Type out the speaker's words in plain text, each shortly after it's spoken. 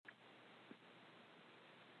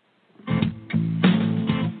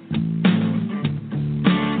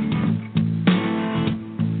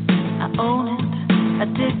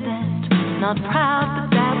not proud, but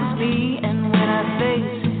that was me. And when I face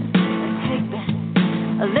it, I take back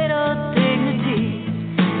a little dignity.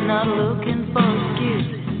 Not looking for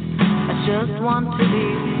excuses. I just want to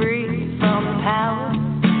be free from the power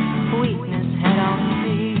weakness had on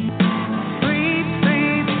me. Free,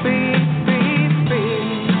 free, free, free, free.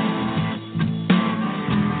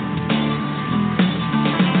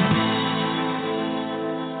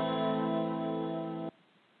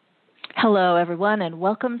 Hello, everyone, and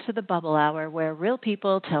welcome to the Bubble Hour, where real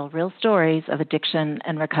people tell real stories of addiction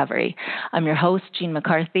and recovery. I'm your host, Jean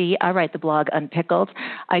McCarthy. I write the blog Unpickled.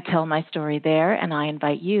 I tell my story there, and I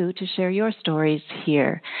invite you to share your stories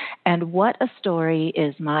here. And what a story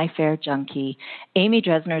is My Fair Junkie, Amy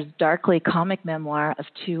Dresner's darkly comic memoir of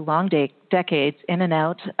two long decades in and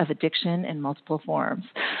out of addiction in multiple forms.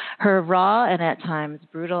 Her raw and at times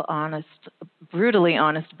brutally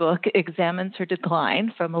honest book examines her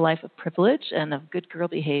decline from a life of privilege and of good girl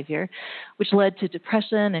behavior, which led to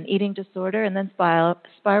depression and eating disorder, and then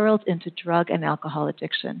spiraled into drug and alcohol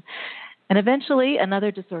addiction. And eventually,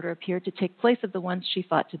 another disorder appeared to take place of the ones she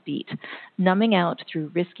fought to beat, numbing out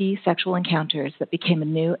through risky sexual encounters that became a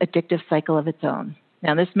new addictive cycle of its own.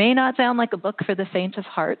 Now, this may not sound like a book for the faint of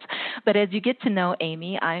heart, but as you get to know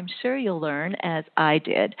Amy, I'm sure you'll learn, as I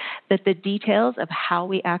did, that the details of how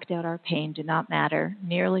we act out our pain do not matter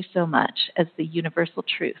nearly so much as the universal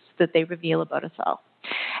truths that they reveal about us all.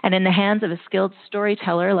 And in the hands of a skilled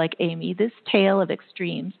storyteller like Amy, this tale of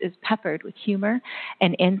extremes is peppered with humor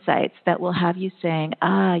and insights that will have you saying,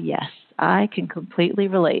 ah, yes, I can completely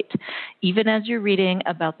relate, even as you're reading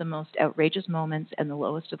about the most outrageous moments and the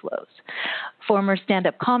lowest of lows. Former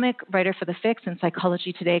stand-up comic, writer for The Fix and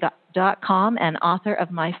PsychologyToday.com, and author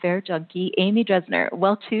of My Fair Junkie, Amy Dresner.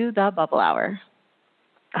 Welcome to the Bubble Hour.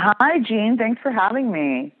 Hi, Jean. Thanks for having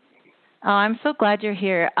me. Oh, I'm so glad you're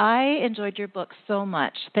here. I enjoyed your book so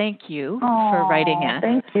much. Thank you for writing it.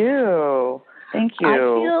 Thank you. Thank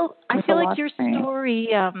you. I feel like your story,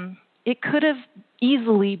 it could have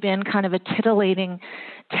easily been kind of a titillating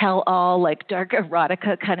tell-all, like dark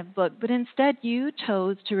erotica kind of book, but instead you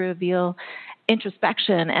chose to reveal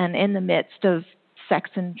introspection, and in the midst of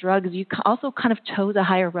sex and drugs, you also kind of chose a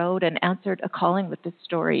higher road and answered a calling with this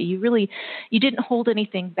story. You didn't hold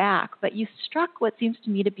anything back, but you struck what seems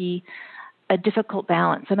to me to be a difficult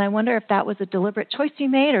balance. And I wonder if that was a deliberate choice you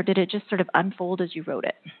made, or did it just sort of unfold as you wrote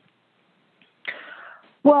it?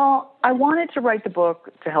 Well, I wanted to write the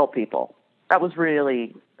book to help people. That was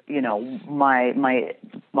really, my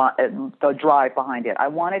the drive behind it. I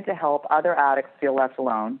wanted to help other addicts feel less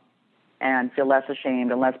alone and feel less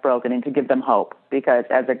ashamed and less broken, and to give them hope. Because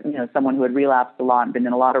as someone who had relapsed a lot and been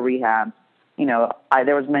in a lot of rehab,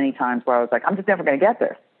 there was many times where I was like, I'm just never going to get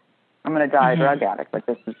this. I'm going to die a drug addict. Like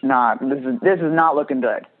this is not looking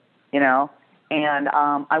good, And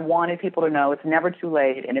I wanted people to know it's never too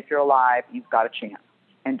late, and if you're alive, you've got a chance,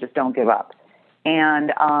 and just don't give up.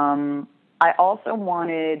 And I also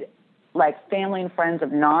wanted family and friends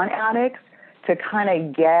of non-addicts to kind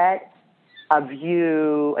of get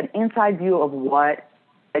an inside view of what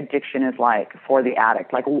addiction is like for the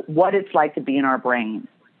addict, like what it's like to be in our brain,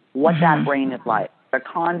 what that brain is like, the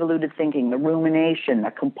convoluted thinking, the rumination, the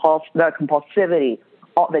compulsivity,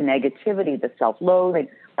 all the negativity, the self-loathing,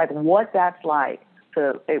 like what that's like.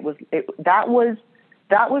 So that was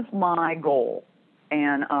my goal.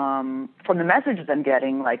 And from the messages I'm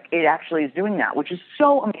getting, it actually is doing that, which is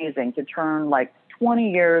so amazing, to turn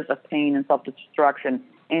 20 years of pain and self-destruction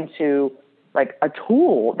into a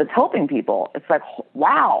tool that's helping people. It's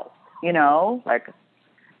wow,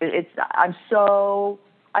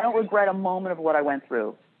 I don't regret a moment of what I went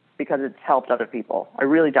through because it's helped other people. I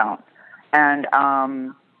really don't. And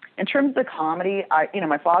in terms of the comedy,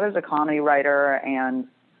 my father's a comedy writer, and,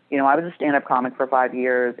 I was a stand-up comic for 5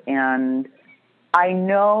 years, and I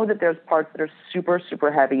know that there's parts that are super,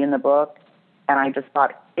 super heavy in the book, and I just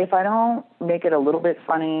thought, if I don't make it a little bit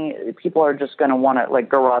funny, people are just going to want to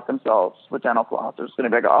garrot themselves with dental floss. They're just going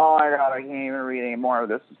to be like, oh my God, I can't even read anymore.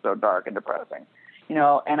 This is so dark and depressing,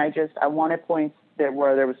 and I wanted points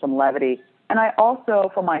where there was some levity. And I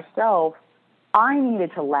also, for myself, I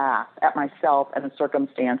needed to laugh at myself and the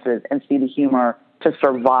circumstances and see the humor to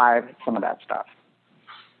survive some of that stuff.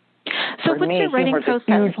 So what's your writing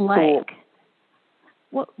process like?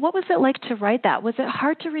 What was it like to write that? Was it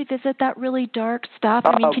hard to revisit that really dark stuff?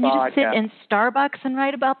 I mean, can you just sit in Starbucks and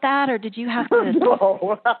write about that, or did you have to?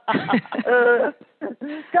 No.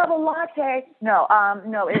 Double latte. No,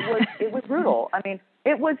 it was brutal. I mean,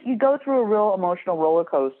 you go through a real emotional roller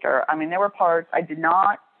coaster. I mean, there were parts I did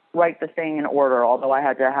not write the thing in order, although I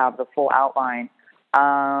had to have the full outline.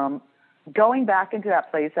 Going back into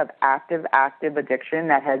that place of active addiction,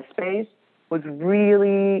 that headspace, was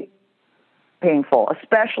really painful,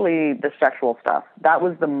 especially the sexual stuff. That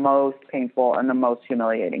was the most painful and the most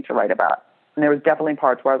humiliating to write about. And there was definitely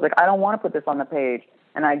parts where I was like, I don't want to put this on the page.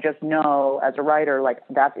 And I just know as a writer, like,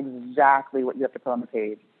 that's exactly what you have to put on the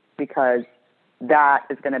page, because that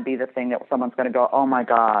is going to be the thing that someone's going to go, oh my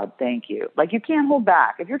God, thank you. Like, you can't hold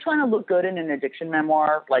back. If you're trying to look good in an addiction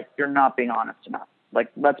memoir, like, you're not being honest enough.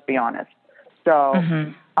 Like, let's be honest. So,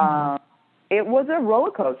 it was a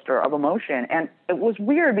roller coaster of emotion. And it was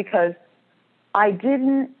weird because I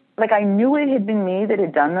knew it had been me that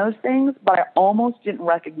had done those things, but I almost didn't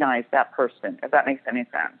recognize that person, if that makes any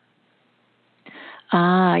sense.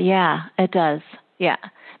 Yeah, it does. Yeah.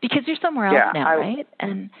 Because you're somewhere else now, right?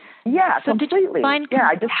 And so completely. Did you find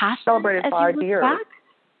I just celebrated 5 years. Back?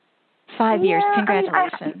 5 years.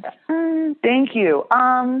 Congratulations. Thank you.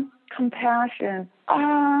 Compassion.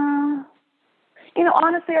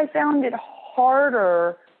 Honestly, I found it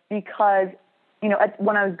harder because,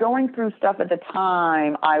 when I was going through stuff at the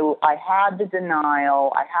time, I had the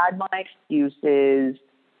denial, I had my excuses,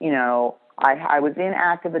 I was in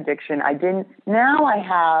active addiction. Now I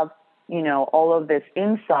have, all of this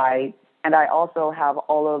insight, and I also have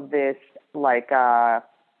all of this, like,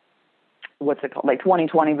 what's it called? Like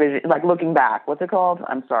 20/20 vision, like looking back. What's it called?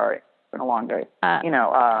 I'm sorry. It's been a long day.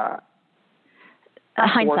 Hindsight.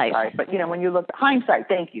 Foresight, but, when you look, hindsight,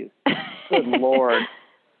 thank you. Good Lord.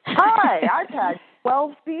 Hi, I've had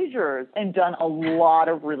 12 seizures and done a lot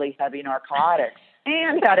of really heavy narcotics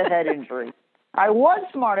and had a head injury. I was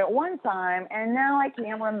smart at one time, and now I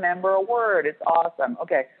can't remember a word. It's awesome.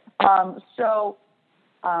 Okay.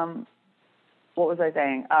 What was I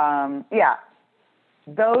saying?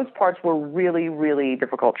 Those parts were really, really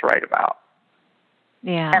difficult to write about.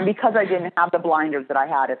 Yeah. And because I didn't have the blinders that I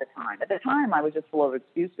had at the time. At the time, I was just full of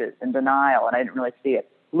excuses and denial, and I didn't really see it.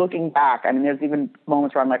 Looking back, there's even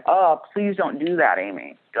moments where I'm like, oh, please don't do that,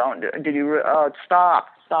 Amy. Don't do it. Stop.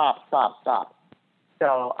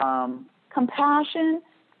 So, compassion,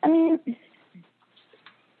 it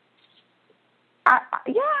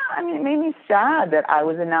made me sad that I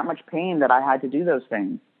was in that much pain that I had to do those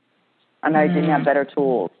things. And I didn't have better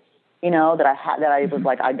tools, that I was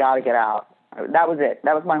like, I got to get out. That was it.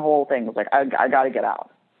 That was my whole thing. It was like, I got to get out.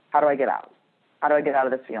 How do I get out? How do I get out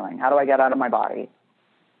of this feeling? How do I get out of my body?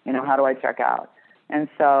 How do I check out? And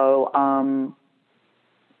so,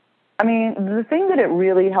 the thing that it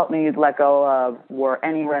really helped me let go of were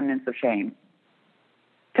any remnants of shame.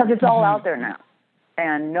 Because it's all out there now.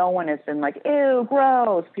 And no one has been like, ew,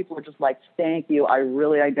 gross. People are just like, thank you. I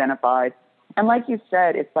really identified. And like you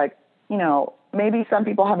said, it's like, maybe some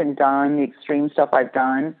people haven't done the extreme stuff I've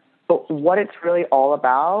done, but what it's really all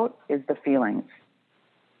about is the feelings.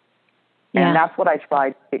 Yeah. And that's what I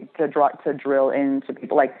tried to drill into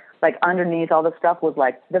people. Like underneath all the stuff was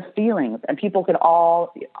like the feelings, and people could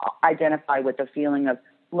all identify with the feeling of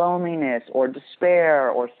loneliness or despair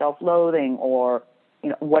or self-loathing or,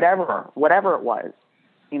 whatever it was,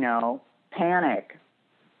 panic.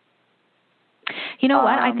 You know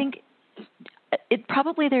what? I think it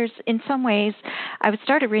probably in some ways, I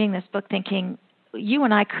started reading this book thinking you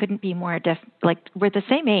and I couldn't be more we're the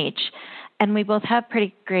same age. And we both have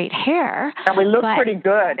pretty great hair. And we look pretty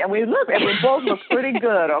good. And we both look pretty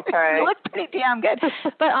good, okay? We look pretty damn good.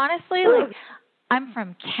 But honestly, I'm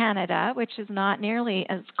from Canada, which is not nearly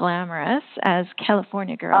as glamorous as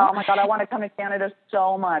California girl. Oh, my God, I want to come to Canada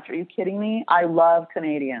so much. Are you kidding me? I love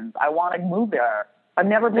Canadians. I want to move there. I've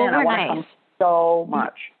never been. I want to come so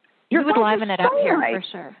much. You would liven it up here for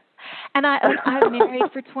sure. And I was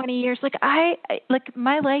married for 20 years.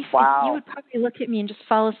 My life, wow. You would probably look at me and just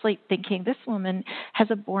fall asleep thinking this woman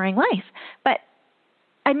has a boring life.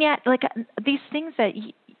 And yet, these things that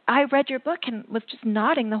I read your book and was just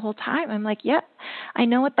nodding the whole time. I'm like, yep, I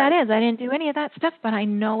know what that is. I didn't do any of that stuff, but I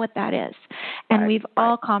know what that is. And we've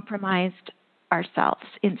all compromised ourselves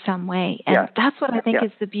in some way. And that's what I think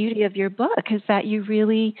is the beauty of your book, is that you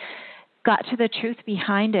really got to the truth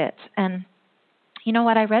behind it. And you know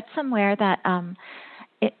what? I read somewhere that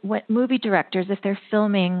what movie directors, if they're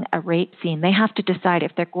filming a rape scene, they have to decide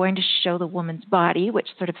if they're going to show the woman's body,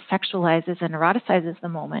 which sort of sexualizes and eroticizes the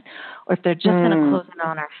moment, or if they're just going to close in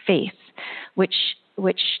on her face, which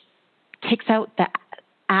takes out the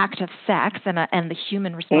act of sex and the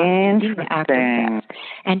human response to the act of sex,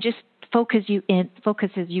 and just focuses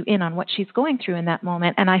you in on what she's going through in that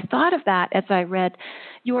moment. And I thought of that as I read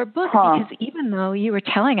your book, because even though you were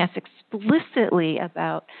telling us explicitly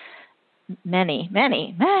about many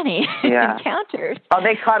encounters. Oh,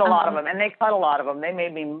 they cut a lot of them, and they cut a lot of them. They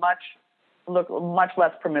made me look much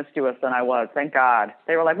less promiscuous than I was. Thank God.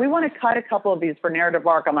 They were like, we want to cut a couple of these for narrative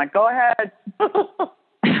arc. I'm like, go ahead.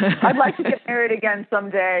 I'd like to get married again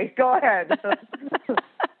someday. Go ahead.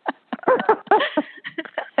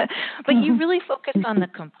 But you really focused on the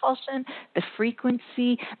compulsion, the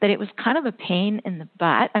frequency, that it was kind of a pain in the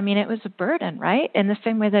butt. I mean, it was a burden, right? In the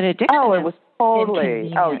same way that addiction Oh, it was totally.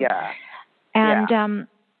 inconvenient. Oh, yeah.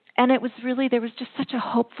 And it was really, there was just such a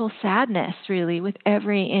hopeful sadness, really, with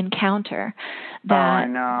every encounter. That I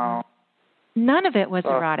know. None of it was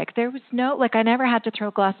erotic. There was no, like, I never had to throw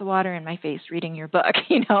a glass of water in my face reading your book,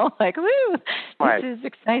 like, woo, this is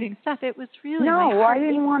exciting stuff. It was really No, I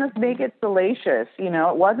didn't want to make it salacious.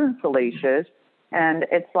 It wasn't salacious. And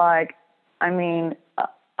it's like, in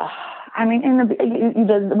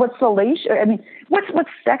what's salacious, what's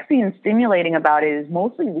sexy and stimulating about it is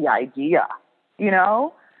mostly the idea,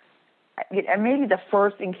 And maybe the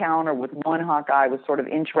first encounter with one hot guy was sort of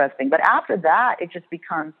interesting. But after that, it just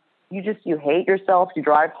becomes, you hate yourself. You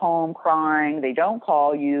drive home crying. They don't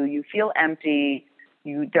call you. You feel empty.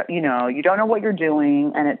 You don't know what you're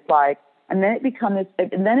doing. And it's like, and then it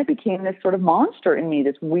became this sort of monster in me,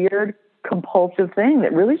 this weird compulsive thing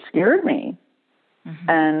that really scared me. Mm-hmm.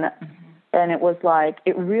 And it was like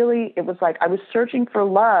I was searching for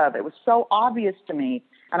love. It was so obvious to me.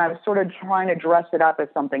 And I was sort of trying to dress it up as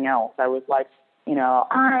something else. I was like,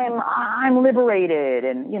 I'm liberated,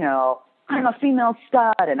 and, I'm a female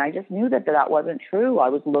stud. And I just knew that wasn't true. I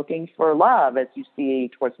was looking for love, as you see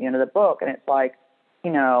towards the end of the book. And it's like,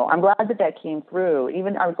 I'm glad that came through.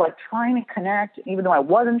 Even I was like trying to connect, even though I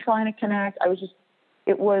wasn't trying to connect.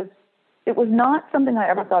 It was not something I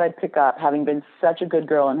ever thought I'd pick up, having been such a good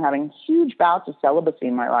girl and having huge bouts of celibacy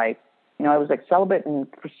in my life. I was like celibate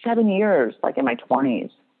for 7 years, like in my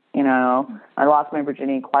 20s. I lost my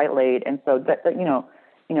virginity quite late, and so that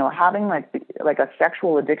having like a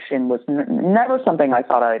sexual addiction was never something I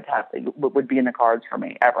thought I'd have would be in the cards for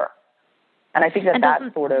me ever. And I think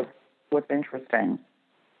that's sort of what's interesting.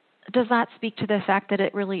 Does that speak to the fact that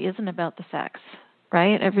it really isn't about the sex,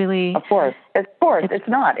 right? Of course, it's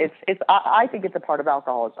not. I think it's a part of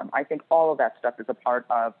alcoholism. I think all of that stuff is a part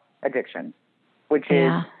of addiction, which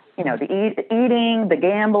is. The eating, the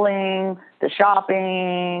gambling, the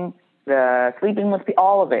shopping, the sleeping with people,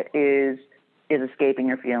 all of it is escaping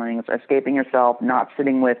your feelings, escaping yourself, not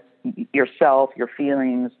sitting with yourself, your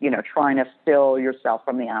feelings, trying to fill yourself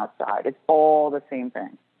from the outside. It's all the same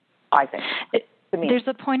thing, I think, to me. There's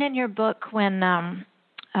a point in your book when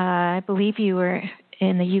I believe you were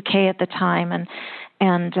in the UK at the time,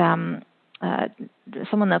 and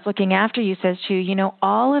someone that's looking after you says to you,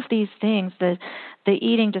 all of these things, the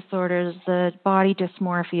eating disorders, the body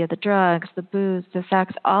dysmorphia, the drugs, the booze, the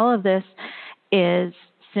sex, all of this is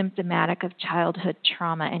symptomatic of childhood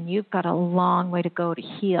trauma, and you've got a long way to go to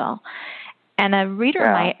heal. And a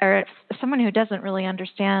reader or someone who doesn't really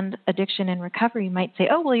understand addiction and recovery might say,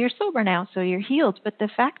 oh, well, you're sober now, so you're healed. But the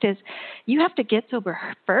fact is, you have to get sober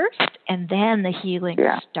first, and then the healing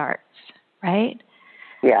starts, right?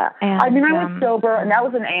 Yeah. And, I was sober, and that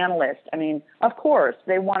was an analyst. Of course,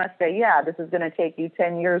 they want to say, this is going to take you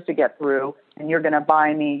 10 years to get through, and you're going to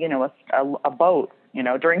buy me, a boat,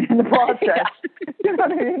 during the process. You know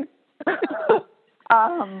what I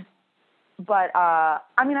mean? But I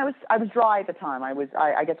was dry at the time. I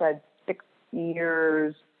guess I had 6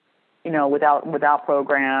 years, without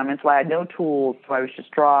program, and so I had no tools, so I was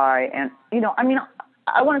just dry. And,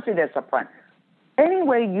 I want to say this up front. Any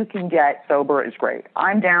way you can get sober is great.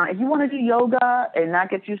 I'm down. If you want to do yoga and that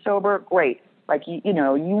gets you sober, great. Like, you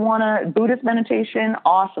want to Buddhist meditation,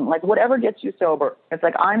 awesome. Like, whatever gets you sober. It's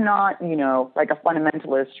like, I'm not, like a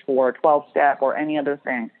fundamentalist for 12-step or any other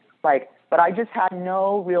thing. Like, but I just had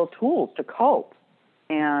no real tools to cope.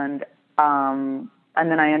 And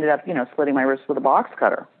then I ended up, slitting my wrist with a box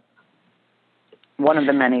cutter. One of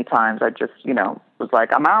the many times I just, was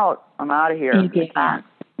like, I'm out of here. I can't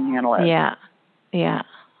handle it. Yeah. Yeah.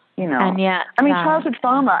 And yet, childhood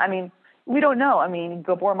trauma, we don't know.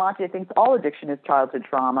 Gabor Mate thinks all addiction is childhood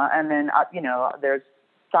trauma. And then, there's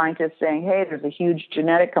scientists saying, hey, there's a huge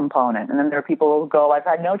genetic component. And then there are people who go, I've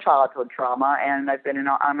had no childhood trauma and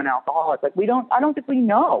I'm an alcoholic. Like, I don't think we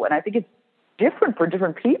know. And I think it's different for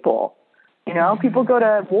different people. People go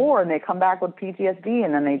to war and they come back with PTSD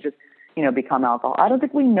and then they just, become alcoholic. I don't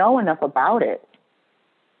think we know enough about it.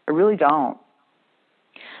 I really don't.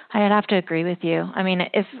 I'd have to agree with you.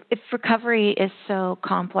 If recovery is so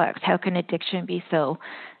complex, how can addiction be so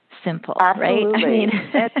simple? Absolutely.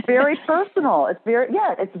 Right? It's very personal. It's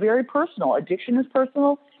very personal. Addiction is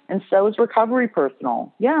personal, and so is recovery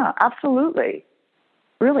personal. Yeah, absolutely.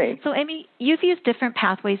 Really. So, Amy, you've used different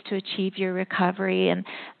pathways to achieve your recovery, and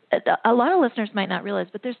a lot of listeners might not realize,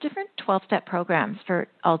 but there's different 12-step programs for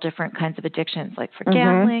all different kinds of addictions, like for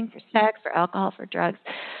gambling, for sex, for alcohol, for drugs.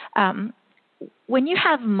 When you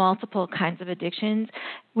have multiple kinds of addictions,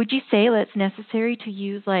 would you say that it's necessary to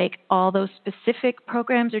use like all those specific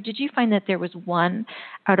programs, or did you find that there was one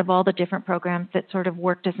out of all the different programs that sort of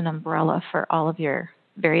worked as an umbrella for all of your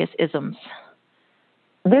various isms?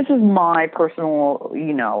 This is my personal,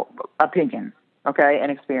 opinion, okay,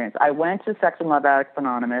 and experience. I went to Sex and Love Addicts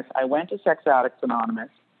Anonymous. I went to Sex Addicts Anonymous.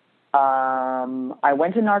 I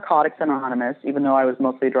went to Narcotics Anonymous, even though I was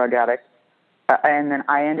mostly a drug addict. And then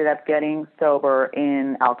I ended up getting sober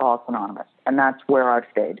in Alcoholics Anonymous, and that's where I've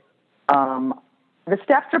stayed. The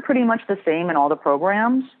steps are pretty much the same in all the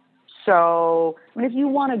programs. So, if you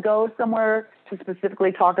want to go somewhere to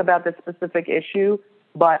specifically talk about this specific issue,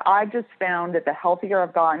 but I've just found that the healthier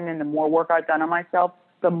I've gotten and the more work I've done on myself,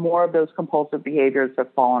 the more of those compulsive behaviors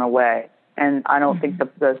have fallen away. And I don't think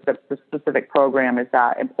the specific program is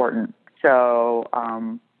that important. So,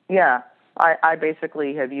 I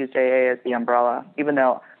basically have used AA as the umbrella, even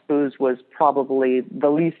though booze was probably the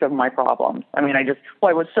least of my problems. I mean, I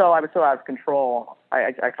was so out of control.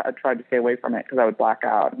 I tried to stay away from it because I would black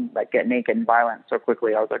out and like get naked and violent so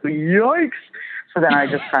quickly. I was like, yikes. So then I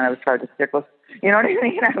just kind of started to stick with, you know what I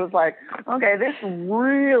mean? I was like, okay, this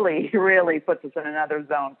really, really puts us in another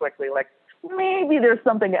zone quickly. Like maybe there's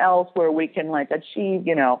something else where we can like achieve,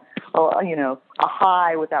 a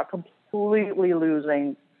high without completely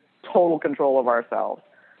losing total control of ourselves,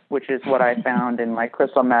 which is what I found in like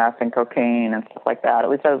crystal meth and cocaine and stuff like that. At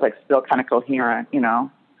least I was like still kind of coherent,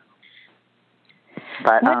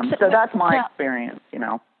 But so that's my experience,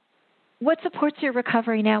 What supports your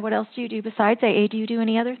recovery now? What else do you do besides AA? Do you do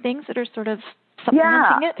any other things that are sort of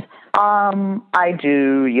supplementing it? I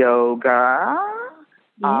do yoga.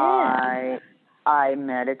 Yeah. I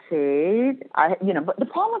meditate. But the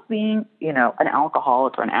problem with being, an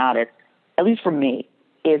alcoholic or an addict, at least for me,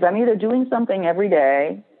 is I'm either doing something every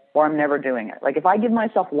day or I'm never doing it. Like if I give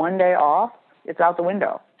myself one day off, it's out the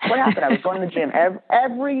window. What happened? I was going to the gym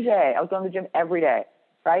every day. I was going to the gym every day,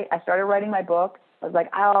 right? I started writing my book. I was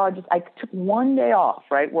like, I took one day off,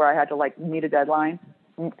 right, where I had to like meet a deadline.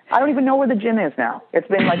 I don't even know where the gym is now. It's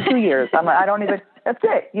been like 2 years. That's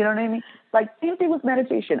it. You know what I mean? Like same thing with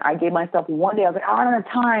meditation. I gave myself one day. I was like, I don't have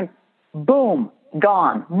time. Boom.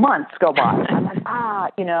 Gone. Months go by. I'm like,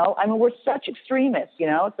 we're such extremists,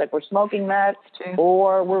 it's like we're smoking meth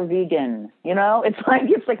or we're vegan,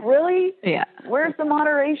 it's like really? Yeah. Where's the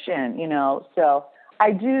moderation, So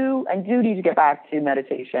I do need to get back to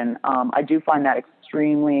meditation. I do find that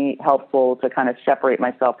extremely helpful to kind of separate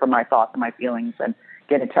myself from my thoughts and my feelings and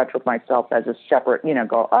get in touch with myself as a separate,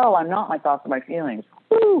 go, oh, I'm not my thoughts and my feelings.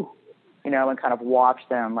 Woo! And kind of watch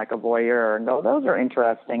them like a voyeur and go, those are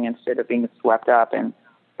interesting instead of being swept up in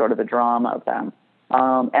sort of the drama of them.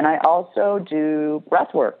 And I also do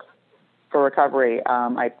breath work for recovery.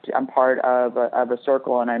 I'm part of a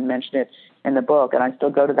circle, and I mentioned it in the book, and I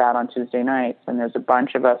still go to that on Tuesday nights. And there's a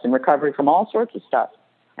bunch of us in recovery from all sorts of stuff.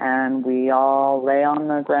 And we all lay on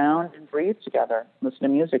the ground and breathe together, listen to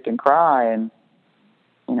music and cry and,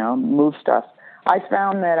 move stuff. I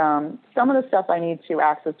found that some of the stuff I need to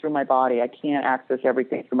access through my body, I can't access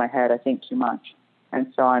everything through my head. I think too much,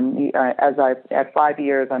 and so at 5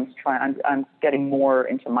 years, I'm getting more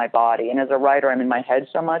into my body. And as a writer, I'm in my head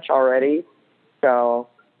so much already. So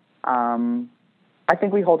I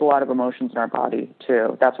think we hold a lot of emotions in our body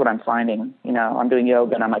too. That's what I'm finding. I'm doing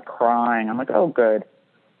yoga and I'm like crying. I'm like, oh, good.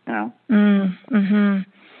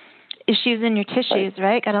 Issues in your tissues,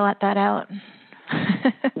 right? Got to let that out.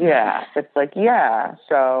 Yeah, it's like, yeah.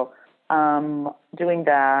 So doing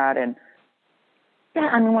that, and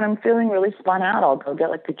when I'm feeling really spun out, I'll go get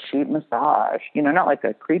like a cheap massage. Not like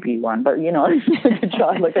a creepy one, but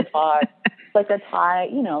like a Thai,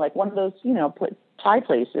 like one of those Thai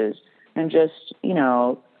places, and just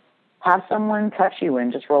have someone touch you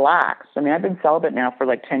and just relax. I've been celibate now for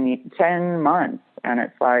like 10 months, and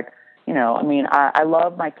it's like, I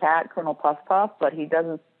love my cat, Colonel Puff Puff, but he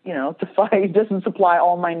doesn't. He doesn't supply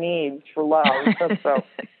all my needs for love. So,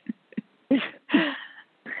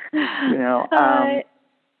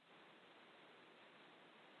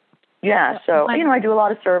 So, I do a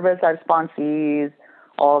lot of service. I have sponsees,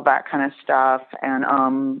 all of that kind of stuff. And,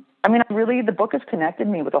 the book has connected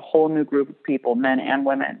me with a whole new group of people, men and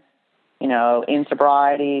women, in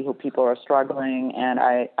sobriety, who people are struggling. And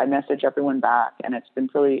I message everyone back. And it's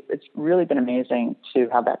really been amazing to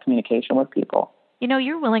have that communication with people.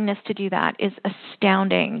 Your willingness to do that is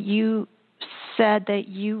astounding. You said that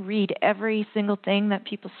you read every single thing that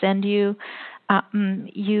people send you.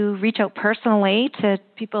 You reach out personally to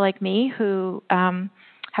people like me who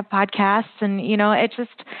have podcasts, and it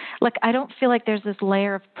just I don't feel like there's this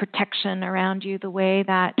layer of protection around you the way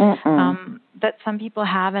that that some people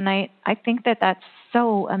have, and I think that that's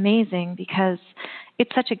so amazing because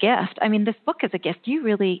it's such a gift. I mean, this book is a gift. You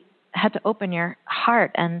really had to open your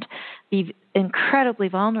heart and be incredibly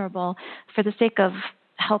vulnerable for the sake of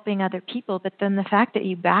helping other people, but then the fact that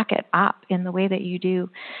you back it up in the way that you do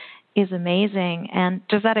is amazing. And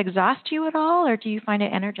does that exhaust you at all, or do you find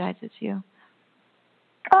it energizes you?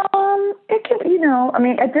 It can, I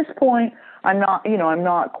mean, at this point, I'm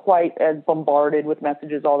not quite as bombarded with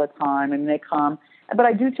messages all the time, and they come, but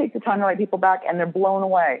I do take the time to write people back, and they're blown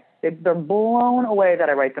away. They're blown away that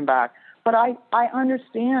I write them back. But I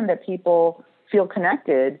understand that people feel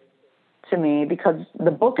connected to me because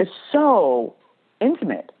the book is so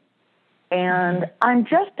intimate. And I'm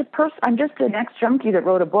just I'm just an ex-junkie that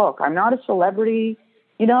wrote a book. I'm not a celebrity,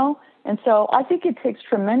 And so I think it takes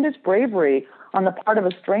tremendous bravery on the part of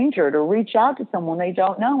a stranger to reach out to someone they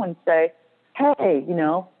don't know and say, hey,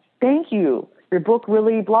 thank you. Your book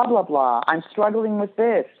really blah, blah, blah. I'm struggling with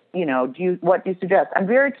this. What do you suggest? I'm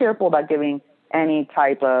very careful about giving any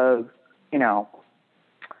type of, I'm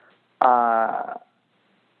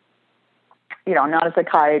not a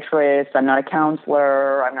psychiatrist, I'm not a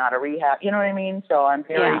counselor, I'm not a rehab, you know what I mean? So I'm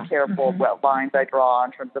very careful of what lines I draw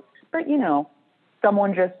in terms of, but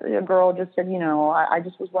a girl just said, I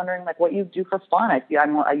just was wondering what you do for fun.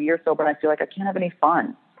 I'm a year sober and I feel like I can't have any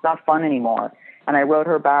fun. It's not fun anymore. And I wrote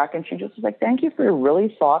her back and she just was like, thank you for your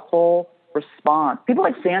really thoughtful response. People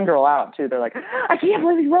fangirl out too. They're like, I can't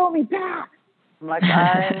believe you wrote me back. I'm like,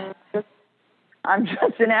 I'm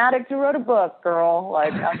just an addict who wrote a book, girl.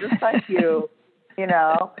 I'm just like you,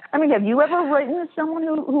 I mean, have you ever written someone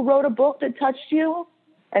who wrote a book that touched you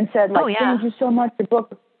and said, thank you so much, the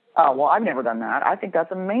book? Oh, well, I've never done that. I think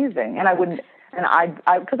that's amazing. And I wouldn't,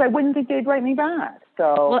 because I wouldn't think they'd write me back.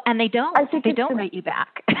 So, well, and they don't. They don't write you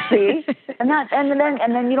back. See, and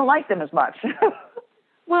then you don't like them as much.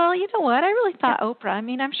 Well, you know what? I really thought Oprah. I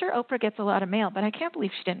mean, I'm sure Oprah gets a lot of mail, but I can't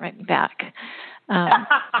believe she didn't write me back.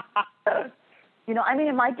 I mean,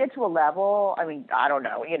 it might get to a level, I mean, I don't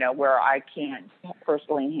know, where I can't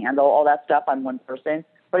personally handle all that stuff. I'm one person.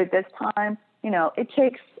 But at this time, it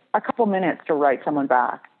takes a couple minutes to write someone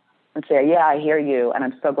back and say, yeah, I hear you, and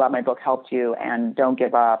I'm so glad my book helped you, and don't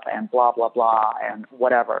give up, and blah, blah, blah, and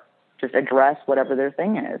whatever. Just address whatever their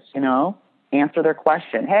thing is, Answer their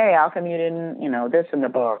question. Hey, how come you didn't, this in the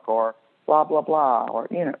book, or blah, blah, blah, or,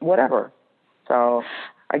 whatever. So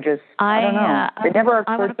I don't know. It never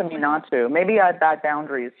occurred to me not to. Maybe I had bad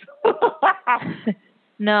boundaries.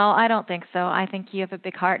 No, I don't think so. I think you have a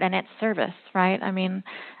big heart, and it's service, right? I mean,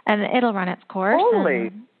 and it'll run its course.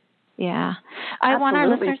 Totally. Yeah. I want our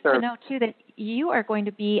listeners to know, too, that you are going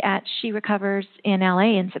to be at She Recovers in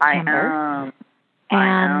L.A. in September. I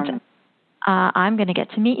am. I'm going to get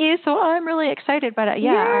to meet you, so I'm really excited. But, Yay!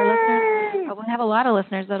 Our listeners, we'll have a lot of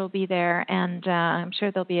listeners that will be there, and I'm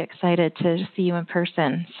sure they'll be excited to see you in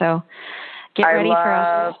person. So get ready for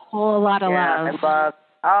a whole lot of love.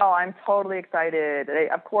 I'm totally excited.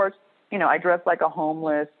 Of course, I dress like a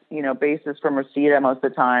homeless, bassist from Reseda most of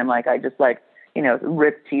the time. I just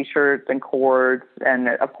ripped T-shirts and cords. And,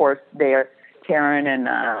 of course, Karen and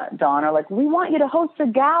Dawn are like, we want you to host a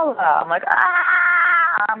gala. I'm like,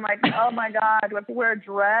 oh my God, do I have to wear a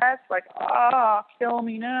dress? Kill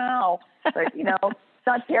me now. It's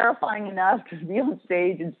not terrifying enough to be on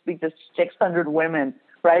stage and speak to 600 women,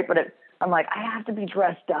 right? But I'm like, I have to be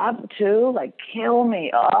dressed up too? Kill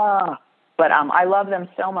me. But I love them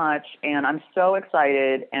so much, and I'm so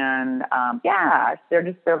excited. And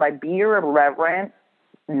they're like, be your irreverent,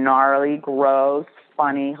 gnarly, gross,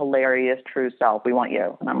 funny, hilarious, true self. We want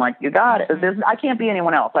you. And I'm like, you got it. I can't be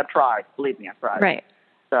anyone else. I've tried. Believe me, I've tried. Right.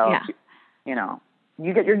 So,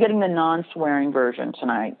 you're getting the non-swearing version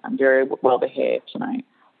tonight. I'm very well behaved tonight.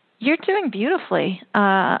 You're doing beautifully.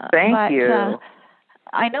 Thank you.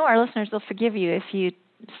 I know our listeners will forgive you if you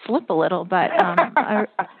slip a little, but I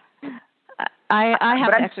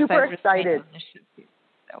have to exercise. I'm super excited.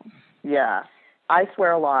 So. Yeah, I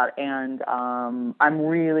swear a lot, and I'm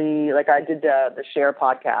really I did the Share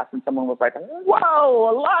podcast, and someone was like, "Whoa,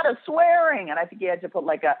 a lot of swearing," and I think you had to put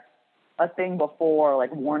a thing before,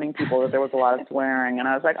 warning people that there was a lot of swearing, and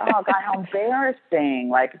I was like, "Oh God, how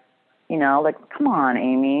embarrassing!" Come on,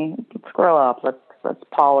 Amy, let's grow up. Let's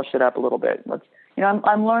polish it up a little bit.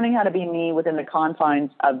 I'm learning how to be me within the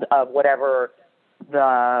confines of whatever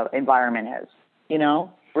the environment is.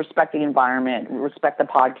 Respect the environment, respect the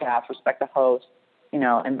podcast, respect the host.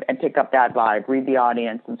 And pick up that vibe, read the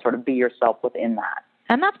audience, and sort of be yourself within that.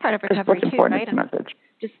 And that's part of recovery too, right? Message.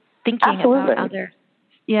 Just thinking about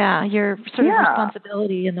Yeah, your sort of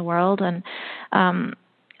responsibility in the world. And I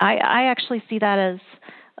actually see that as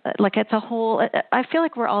like it's a whole, I feel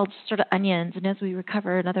like we're all sort of onions, and as we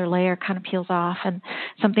recover, another layer kind of peels off and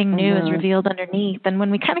something new is revealed underneath. And when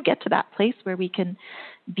we kind of get to that place where we can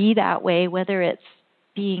be that way, whether it's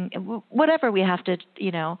being, whatever we have to,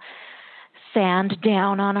 sand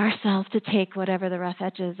down on ourselves to take whatever the rough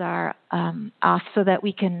edges are off so that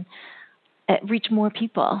we can reach more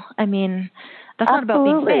people. I mean, that's not about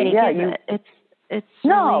being fake, is it? It's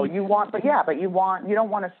no, really, you want, but you don't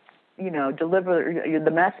want to, deliver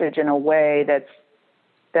the message in a way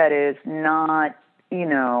that is not,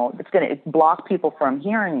 it's going to block people from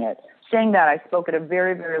hearing it. Saying that, I spoke at a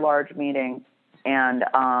very, very large meeting, and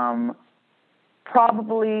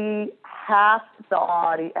probably half the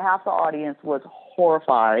audience was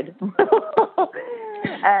horrified,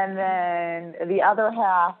 and then the other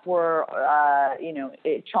half were,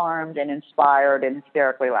 charmed and inspired and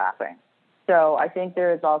hysterically laughing. So I think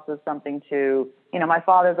there is also something to, my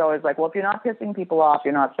father's always like, well, if you're not pissing people off,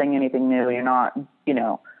 you're not saying anything new. You're not,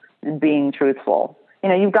 being truthful.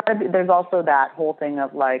 You've got to be, there's also that whole thing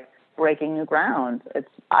of like breaking new ground.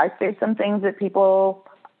 I say some things that people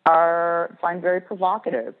find very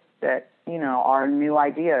provocative, that, are new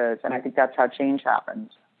ideas. And I think that's how change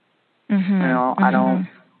happens. I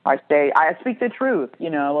speak the truth,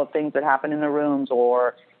 of things that happen in the rooms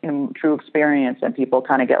or, true experience, and people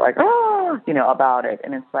kind of get like, about it.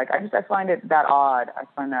 And it's like, I find it that odd. I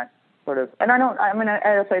find that sort of, and I'm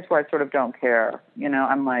at a place where I sort of don't care.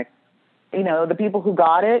 I'm like, the people who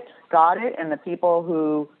got it, and the people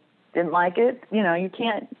who didn't like it, you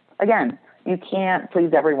can't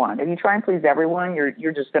please everyone. If you try and please everyone,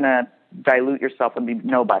 you're just going to dilute yourself and be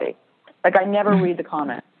nobody. Like, I never read the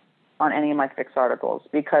comments on any of my fix articles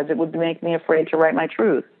because it would make me afraid to write my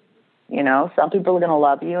truth. Some people are going to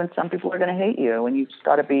love you and some people are going to hate you, and you just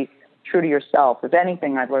got to be true to yourself. If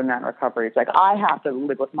anything, I've learned that in recovery. It's like, I have to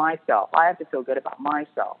live with myself. I have to feel good about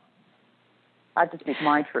myself. I have to speak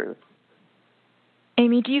my truth.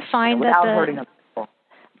 Amy, do you find without that hurting other people?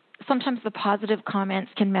 Sometimes the positive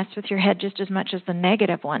comments can mess with your head just as much as the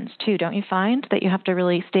negative ones too, don't you find? That you have to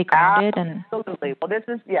really stay grounded? Absolutely. Well,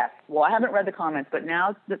 yes. Well, I haven't read the comments, but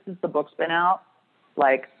now since the book's been out,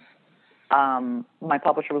 like, my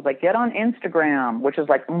publisher was like, get on Instagram, which is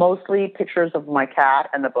like mostly pictures of my cat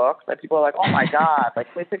and the books. Like, people are like, oh my God, like,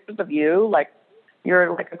 pictures of you, like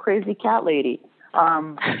you're like a crazy cat lady.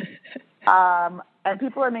 And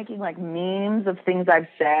people are making like memes of things I've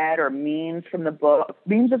said, or memes from the book,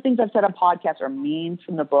 memes of things I've said on podcasts, or memes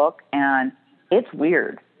from the book. And it's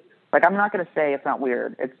weird. Like, I'm not going to say it's not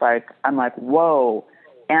weird. It's like, I'm like, whoa.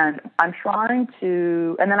 And I'm trying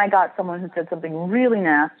to, and then I got someone who said something really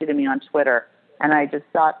nasty to me on Twitter. And I just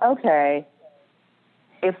thought, okay,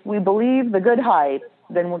 if we believe the good hype,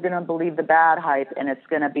 then we're going to believe the bad hype, and it's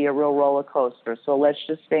going to be a real roller coaster. So let's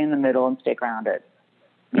just stay in the middle and stay grounded.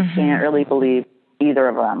 You can't really believe either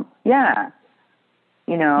of them. Yeah.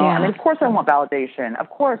 I mean, of course I want validation. Of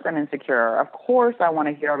course I'm insecure. Of course I want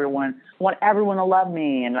to hear want everyone to love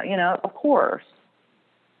me. And, of course.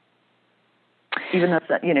 Even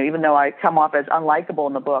though I come off as unlikable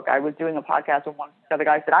in the book, I was doing a podcast and the other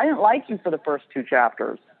guy said, I didn't like you for the first 2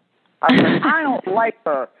 chapters. I was like, I don't like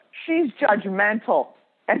her. She's judgmental.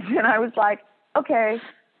 And then I was like, okay,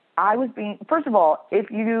 first of all, if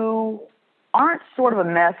you aren't sort of a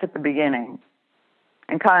mess at the beginning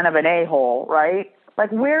and kind of an a-hole, right?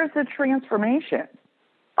 Like, where's the transformation?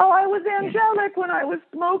 Oh, I was angelic when I was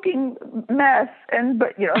smoking mess.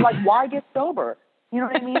 But like, why get sober? You know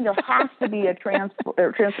what I mean? There has to be a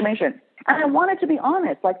transformation. And I wanted to be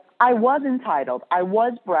honest. Like, I was entitled. I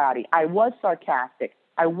was bratty. I was sarcastic.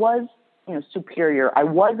 I was, superior. I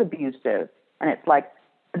was abusive. And it's like,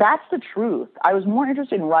 that's the truth. I was more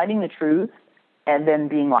interested in writing the truth and then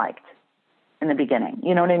being liked in the beginning.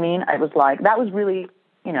 You know what I mean? I was like, that was really,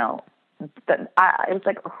 it was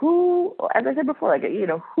like, who, as I said before, like,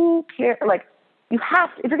 who cares? Like, you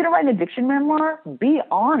have to, if you're going to write an addiction memoir, be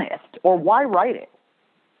honest, or why write it?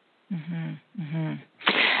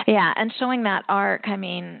 Yeah, and showing that arc, I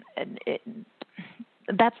mean,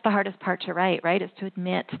 that's the hardest part to write, right? Is to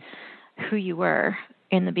admit who you were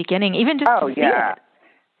in the beginning, even just to see it.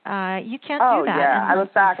 You can't do that. Yeah. I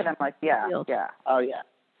look back and I'm like, yeah.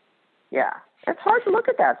 It's hard to look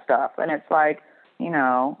at that stuff, and it's like,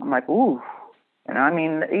 I'm like, ooh, I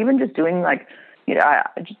mean, even just doing like,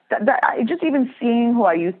 just even seeing who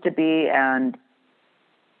I used to be and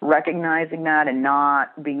recognizing that and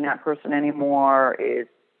not being that person anymore is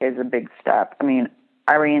a big step. I mean,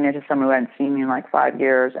 I ran into someone who hadn't seen me in like 5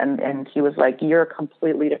 years, and he was like, you're a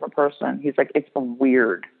completely different person. He's like, it's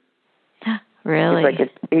weird. Really?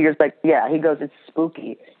 He goes, it's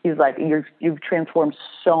spooky. He's like, you've transformed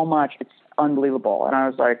so much. It's unbelievable. And I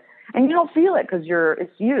was like, and you don't feel it because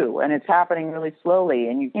it's you, and it's happening really slowly.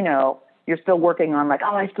 And you're still working on like,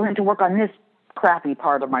 oh, I still need to work on this crappy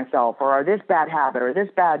part of myself, or this bad habit, or this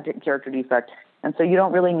bad character defect. And so you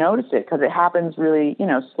don't really notice it because it happens really,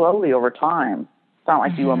 slowly over time. It's not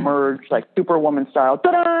like you emerge like Superwoman style.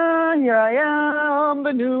 Ta-da! Here I am,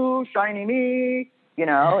 the new shiny me.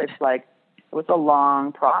 It's like, it was a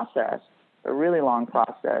long process, a really long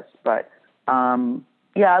process. But,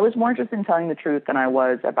 I was more interested in telling the truth than I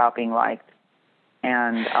was about being liked.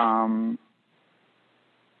 And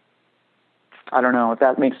I don't know if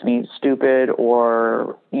that makes me stupid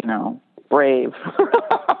or, brave.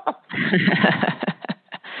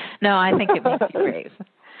 No, I think it makes you brave.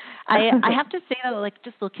 I have to say, though, like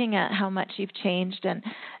just looking at how much you've changed, and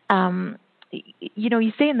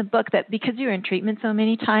you say in the book that because you were in treatment so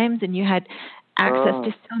many times and you had access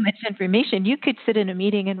to so much information, you could sit in a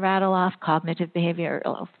meeting and rattle off cognitive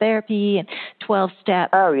behavioral therapy and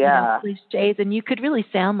 12-step cliches, and you could really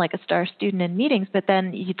sound like a star student in meetings, but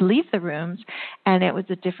then you'd leave the rooms and it was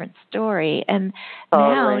a different story. And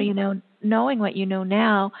now, knowing what you know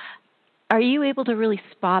now, are you able to really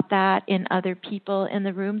spot that in other people in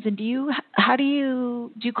the rooms? And do you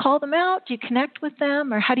call them out? Do you connect with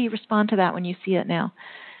them, or how do you respond to that when you see it now?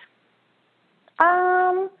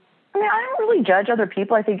 I don't really judge other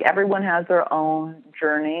people. I think everyone has their own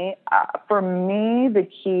journey. For me, the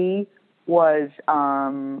key was,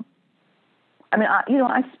 I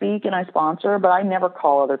speak and I sponsor, but I never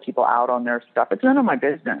call other people out on their stuff. It's none of my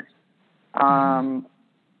business. And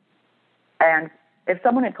if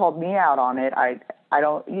someone had called me out on it, I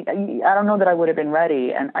don't know that I would have been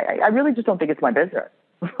ready. And I really just don't think it's my business.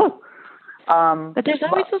 But there's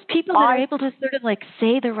always those people that are able to sort of like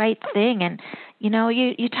say the right thing. And,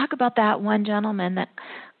 you talk about that one gentleman that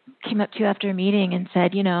came up to you after a meeting and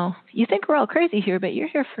said, you think we're all crazy here, but you're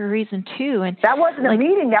here for a reason too. And that wasn't a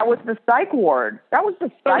meeting. That was the psych ward. That was the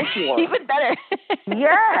psych ward. Even better.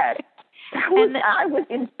 Yes. I was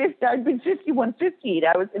in 5150.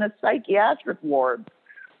 I was in a psychiatric ward.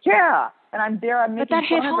 Yeah. And I'm there. I'm making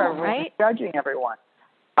fun of everyone, right? Judging everyone.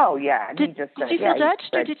 Oh yeah. Did you feel judged,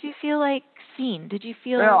 or did you feel like seen? Did you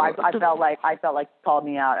feel? No, I felt like he called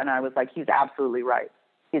me out, and I was like, he's absolutely right.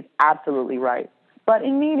 He's absolutely right. But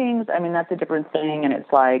in meetings, that's a different thing, and it's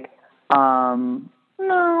like, for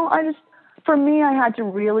me, I had to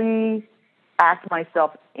really act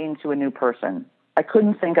myself into a new person. I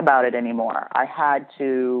couldn't think about it anymore. I had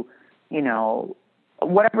to,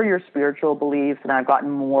 whatever your spiritual beliefs, and I've gotten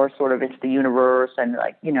more sort of into the universe and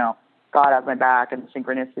God has my back and the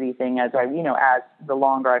synchronicity thing as as the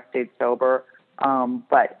longer I've stayed sober.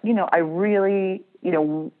 But I really,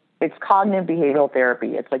 it's cognitive behavioral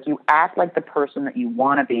therapy. It's like you act like the person that you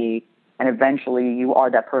want to be, and eventually you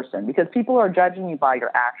are that person, because people are judging you by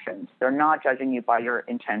your actions. They're not judging you by your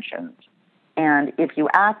intentions. And if you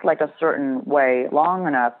act like a certain way long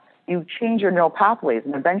enough, you change your neural pathways,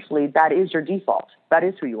 and eventually that is your default. That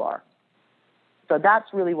is who you are. So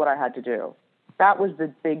that's really what I had to do. That was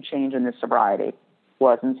the big change in this sobriety,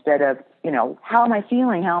 was instead of, how am I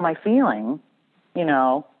feeling? How am I feeling?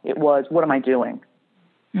 It was, what am I doing?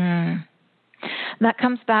 That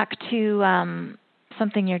comes back to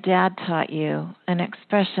something your dad taught you, an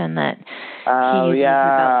expression that he uses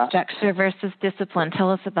about structure versus discipline. Tell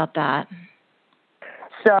us about that.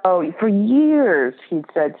 So for years, he'd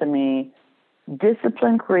said to me,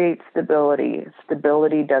 discipline creates stability.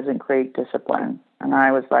 Stability doesn't create discipline. And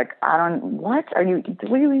I was like, what do you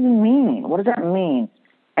even mean? What does that mean?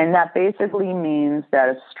 And that basically means that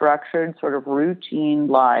a structured sort of routine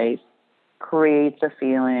life creates a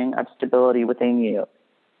feeling of stability within you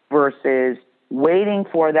versus waiting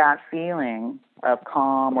for that feeling of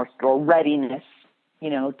calm or readiness,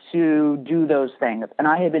 to do those things. And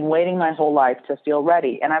I had been waiting my whole life to feel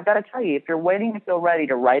ready. And I've got to tell you, if you're waiting to feel ready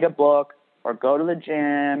to write a book or go to the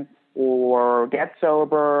gym or get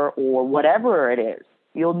sober or whatever it is,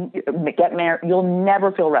 you'll get married, you'll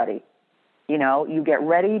never feel ready. You get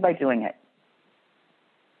ready by doing it.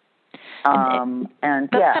 And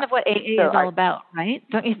that's kind of what AA is all about, right?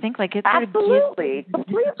 Don't you think? Like, it's absolutely,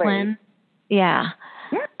 completely discipline. Yeah.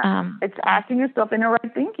 Yeah. It's asking yourself in the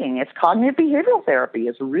right thinking. It's cognitive behavioral therapy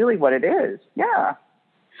is really what it is. Yeah.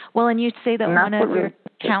 Well, and you'd say that one of your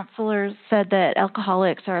counselors said that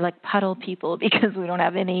alcoholics are like puddle people because we don't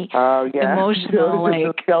have any emotional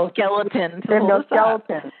skeleton. No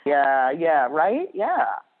skeleton. Yeah, right? Yeah.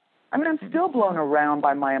 I'm still blown around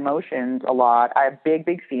by my emotions a lot. I have big,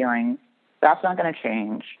 big feelings. That's not going to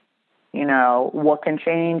change. What can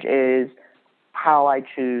change is how I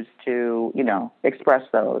choose to, express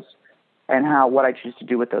those and what I choose to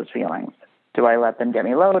do with those feelings. Do I let them get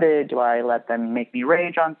me loaded? Do I let them make me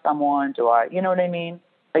rage on someone? You know what I mean?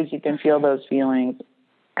 Like, you can feel those feelings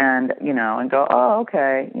and, and go, oh,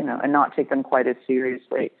 okay, and not take them quite as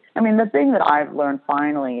seriously. I mean, the thing that I've learned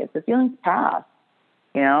finally is the feelings pass,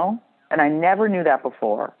 and I never knew that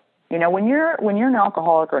before. When you're an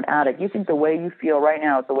alcoholic or an addict, you think the way you feel right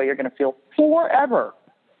now is the way you're going to feel forever.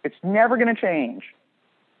 It's never going to change.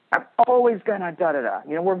 I'm always going to da-da-da.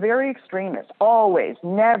 We're very extremists. Always,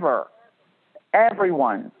 never,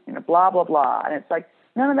 everyone, blah, blah, blah. And it's like,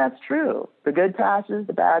 none of that's true. The good passes,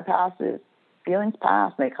 the bad passes. Feelings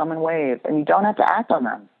pass, and they come in waves, and you don't have to act on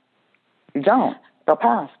them. You don't. They'll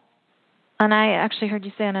pass. And I actually heard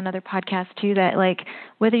you say on another podcast, too, that, like,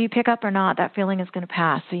 whether you pick up or not, that feeling is going to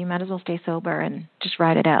pass. So you might as well stay sober and just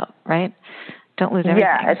ride it out, right? Don't lose everything.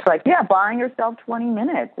 Yeah, it's like, buying yourself 20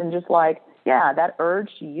 minutes and just like, that urge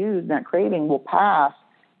to use, that craving will pass.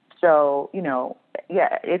 So,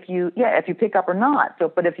 if you pick up or not.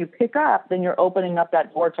 So, but if you pick up, then you're opening up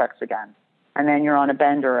that vortex again. And then you're on a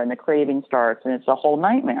bender and the craving starts and it's a whole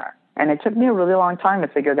nightmare. And it took me a really long time to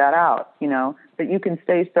figure that out, that you can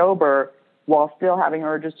stay sober while still having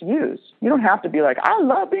urges to use. You don't have to be like, I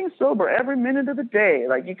love being sober every minute of the day.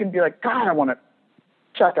 Like, you can be like, God, I want to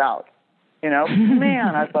check out.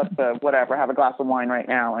 Man, I'd love to, have a glass of wine right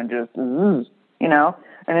now and just, and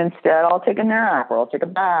instead I'll take a nap or I'll take a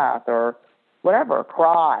bath or whatever,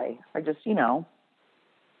 cry. I just,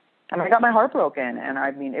 and I got my heart broken, and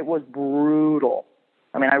I mean, it was brutal.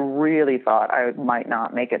 I mean, I really thought I might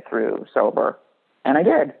not make it through sober, and I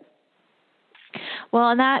did.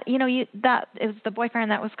 Well, and that, that is the boyfriend.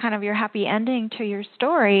 That was kind of your happy ending to your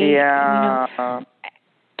story. Yeah.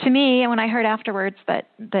 To me, when I heard afterwards that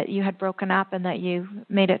you had broken up and that you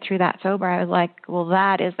made it through that sober, I was like, well,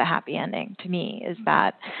 that is the happy ending to me, is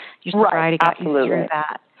that your sobriety got you through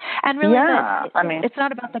that. And really, it's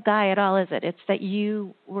not about the guy at all, is it? It's that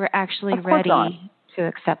you were actually ready to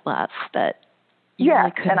accept love. That you really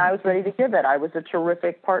couldn't. And I was ready to give it. I was a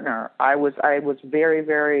terrific partner. I was very,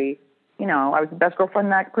 very, I was the best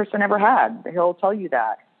girlfriend that person ever had. He'll tell you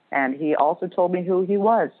that. And he also told me who he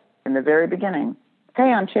was in the very beginning.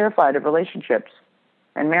 Hey, I'm terrified of relationships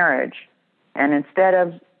and marriage. And instead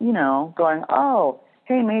of, going, oh,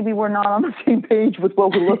 hey, maybe we're not on the same page with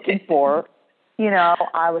what we're looking for,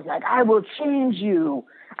 I was like, I will change you.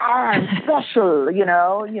 I'm special, like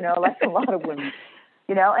a lot of women,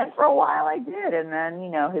 and for a while I did. And then,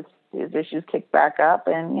 his issues kicked back up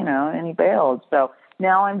and, and he bailed. So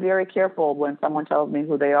now I'm very careful when someone tells me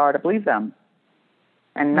who they are to believe them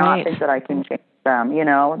and not think that I can change them,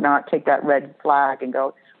 not take that red flag and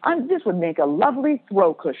go, this would make a lovely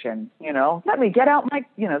throw cushion, let me get out my,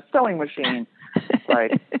 sewing machine. It's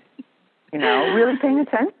like, really paying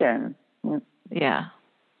attention. Yeah.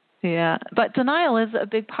 Yeah. But denial is a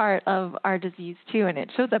big part of our disease too, and it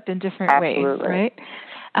shows up in different ways, right?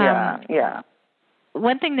 Yeah.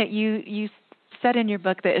 One thing that you said in your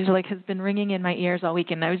book that is has been ringing in my ears all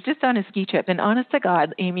weekend. I was just on a ski trip, and honest to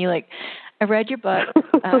God, Amy, I read your book.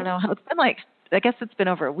 I don't know how it's been I guess it's been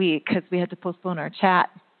over a week because we had to postpone our chat.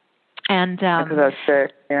 And because I was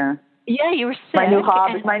sick. Yeah. Yeah, you were sick. My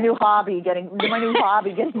new hobby, getting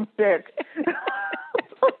sick.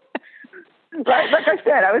 Right, like I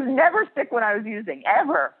said, I was never sick when I was using,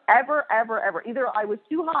 ever. Either I was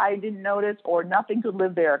too high and didn't notice, or nothing could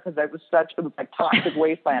live there because I was such a toxic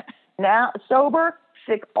wasteland. Now, sober,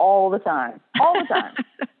 sick all the time.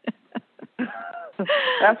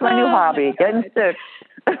 That's my new hobby, getting sick.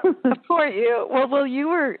 Poor you. Well, you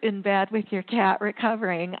were in bed with your cat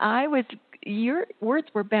recovering. Your words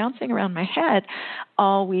were bouncing around my head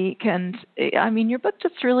all week, and I mean, your book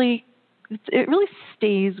just really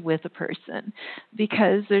stays with a person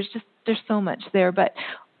because there's so much there. But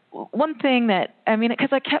one thing that, because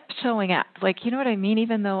I kept showing up, you know what I mean?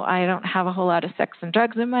 Even though I don't have a whole lot of sex and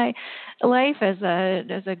drugs in my life as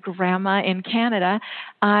a grandma in Canada,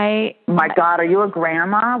 My God, are you a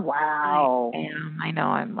grandma? Wow. I am. I know.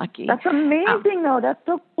 I'm lucky. That's amazing, though. That's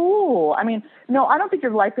so cool. No, I don't think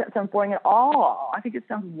your life sounds boring at all. I think it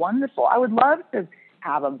sounds wonderful. I would love to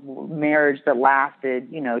have a marriage that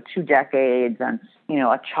lasted, 2 decades and,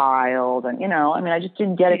 a child. And, I just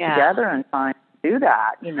didn't get it together in time to do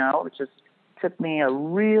that. It just took me a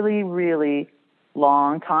really, really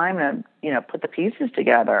long time to, put the pieces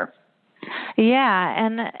together. Yeah.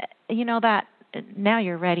 And, that now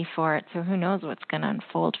you're ready for it. So who knows what's going to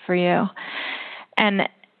unfold for you. And,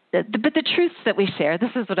 but the truths that we share,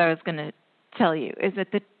 this is what I was going to tell you, is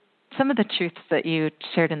that some of the truths that you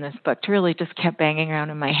shared in this book really just kept banging around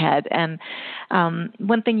in my head. And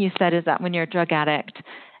one thing you said is that when you're a drug addict,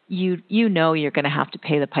 you know you're going to have to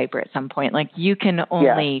pay the piper at some point. Like you can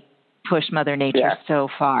only push Mother Nature so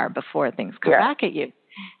far before things come back at you.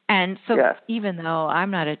 And so even though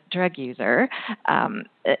I'm not a drug user,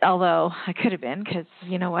 although I could have been, because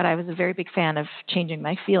you know what, I was a very big fan of changing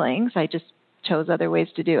my feelings. I just chose other ways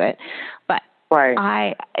to do it. But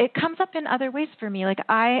it comes up in other ways for me. Like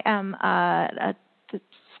I am a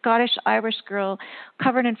Scottish Irish girl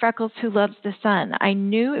covered in freckles who loves the sun. I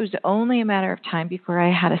knew it was only a matter of time before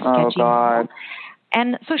I had a sketchy mole.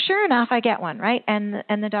 And so sure enough, I get one, right? And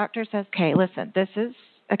the doctor says, okay, listen, this is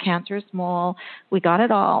a cancerous mole. We got it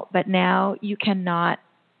all, but now you cannot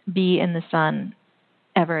be in the sun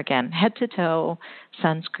ever again. Head to toe,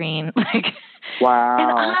 sunscreen. Wow. And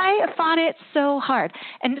I fought it so hard.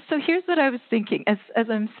 And so here's what I was thinking as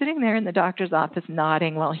I'm sitting there in the doctor's office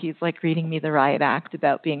nodding while he's like reading me the riot act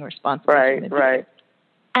about being responsible. Right.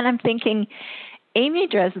 And I'm thinking, Amy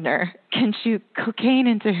Dresner can shoot cocaine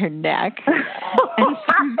into her neck and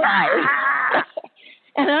survive.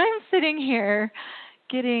 And I'm sitting here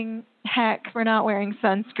getting heck for not wearing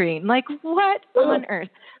sunscreen. Like, what on earth?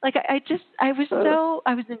 Like, I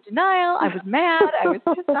was in denial. I was mad. I was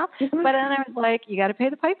pissed off. But then I was like, you got to pay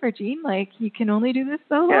the piper, Jean. Like, you can only do this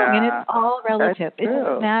so long. And it's all relative. It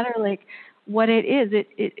doesn't matter, like, what it is.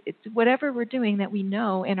 It's whatever we're doing that we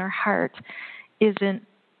know in our heart isn't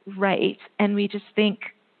right. And we just think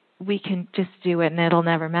we can just do it and it'll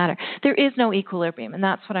never matter. There is no equilibrium. And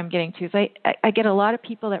that's what I'm getting to. Is I get a lot of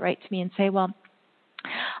people that write to me and say, well,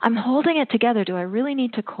 I'm holding it together. Do I really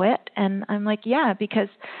need to quit? And I'm like, yeah, because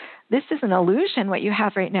this is an illusion, what you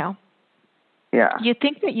have right now. Yeah. You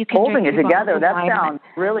think that you can holding it together, that sounds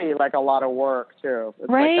really like a lot of work, too. It's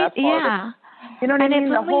right? Like, that's yeah. You know what I mean?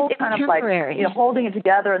 The whole kind of like, holding it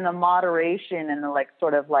together and the moderation and the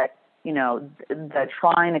the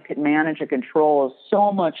trying to manage and control is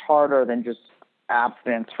so much harder than just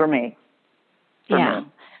abstinence for me. Me.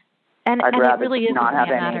 And it really is not a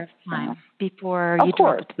matter of time before you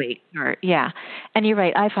drop a tweet. And you're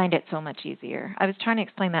right. I find it so much easier. I was trying to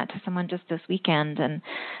explain that to someone just this weekend, and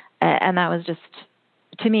that was just,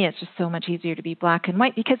 to me, it's just so much easier to be black and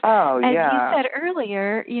white because, as you said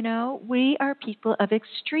earlier, we are people of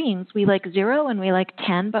extremes. We like 0 and we like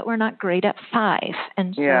 10, but we're not great at 5.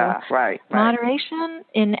 And so moderation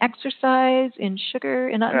in exercise, in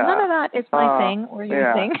sugar, none of that is my thing or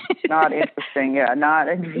your thing. Not interesting. Not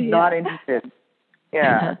interested.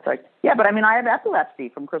 It's like, but I mean, I have epilepsy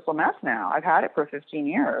from crystal meth now. I've had it for 15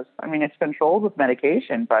 years. I mean, it's controlled with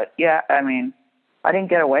medication, but I mean, I didn't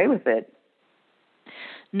get away with it.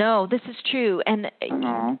 No, this is true. And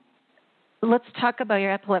let's talk about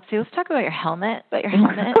your epilepsy. Let's talk about your helmet.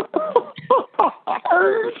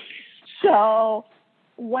 So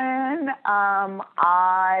when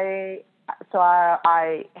I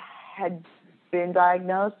had been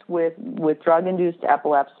diagnosed with drug-induced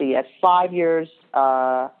epilepsy at 5 years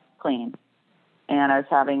clean, and I was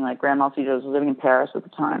having like grand mal seizures. I was living in Paris at the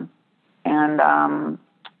time, and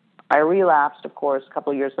I relapsed, of course, a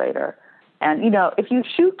couple of years later. And, if you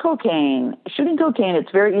shooting cocaine,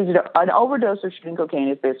 it's very easy an overdose of shooting cocaine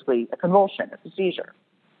is basically a convulsion. It's a seizure.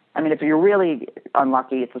 I mean, if you're really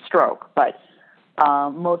unlucky, it's a stroke, but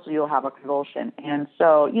mostly you'll have a convulsion. And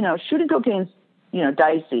so, shooting cocaine's,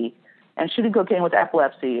 dicey, and shooting cocaine with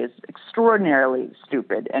epilepsy is extraordinarily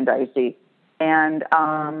stupid and dicey. And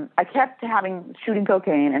I kept shooting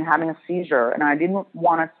cocaine and having a seizure, and I didn't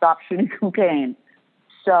want to stop shooting cocaine.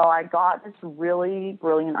 So I got this really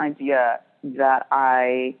brilliant idea that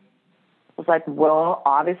I was like, well,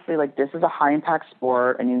 obviously, like, this is a high-impact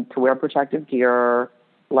sport. I need to wear protective gear.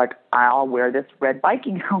 Like, I'll wear this red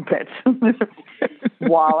biking helmet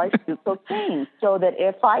while I shoot cocaine so that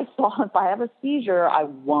if I have a seizure, I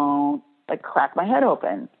won't, like, crack my head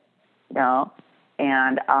open,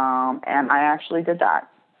 And I actually did that.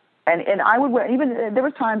 And I would wear, there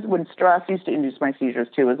were times when stress used to induce my seizures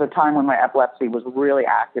too. It was a time when my epilepsy was really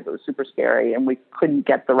active. It was super scary and we couldn't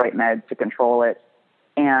get the right meds to control it.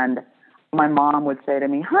 And my mom would say to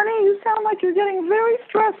me, honey, you sound like you're getting very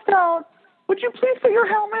stressed out. Would you please put your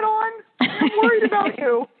helmet on? I'm worried about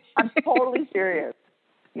you. I'm totally serious.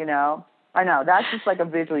 I know that's just like a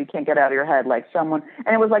visual you can't get out of your head. Like someone,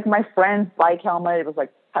 and it was like my friend's bike helmet. It was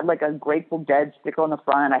like, had like a Grateful Dead sticker on the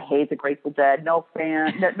front. I hate the Grateful Dead. No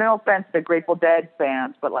offense to Grateful Dead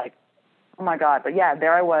fans, but like, oh my God. But yeah,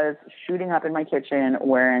 there I was shooting up in my kitchen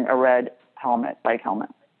wearing a red bike helmet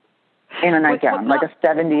in a nightgown, like a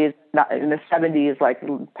 70s, in the 70s, like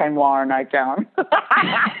peignoir nightgown.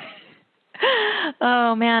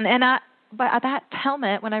 Oh man. And that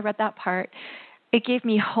helmet, when I read that part, it gave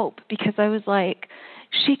me hope because I was like,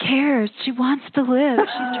 she cares. She wants to live.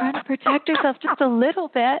 She's trying to protect herself just a little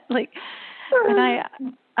bit. Like, and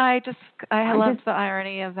I love the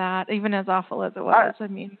irony of that, even as awful as it was. I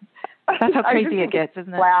mean, that's how crazy it gets,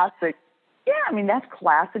 isn't it? Classic. Yeah, I mean, that's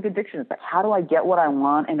classic addiction. It's like, how do I get what I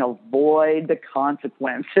want and avoid the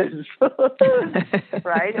consequences?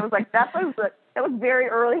 Right? It was like, that was very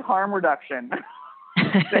early harm reduction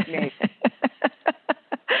technique.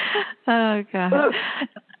 Oh, God.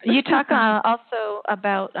 You talk also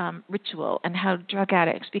about ritual and how drug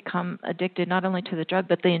addicts become addicted not only to the drug,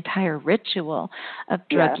 but the entire ritual of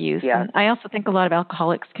drug use. Yeah. And I also think a lot of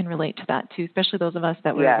alcoholics can relate to that, too, especially those of us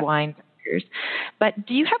that were wine drinkers. But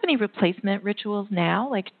do you have any replacement rituals now,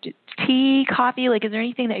 like tea, coffee? Like, is there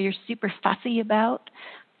anything that you're super fussy about?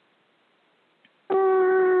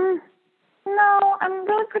 No, I'm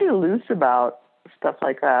really pretty loose about stuff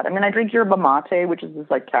like that. I mean, I drink yerba mate, which is this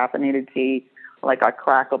like caffeinated tea. Like I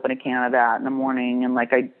crack open a can of that in the morning, and like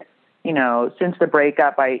since the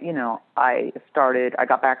breakup, I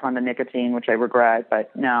got back on the nicotine, which I regret, but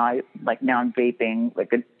now I'm vaping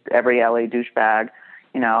like every LA douchebag,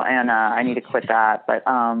 and I need to quit that. But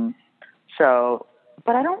but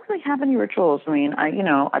I don't really have any rituals. I mean,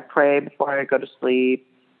 I pray before I go to sleep.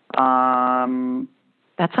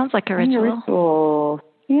 That sounds like a ritual.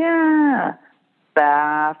 Yeah.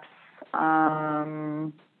 Baths.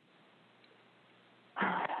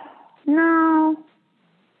 No.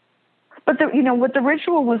 But what the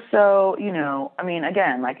ritual was so, I mean,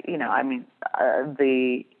 again,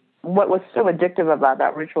 what was so addictive about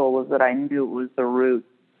that ritual was that I knew it was the route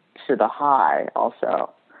to the high also.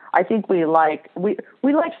 I think we like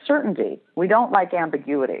certainty. We don't like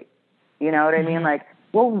ambiguity. You know what I mean? Like,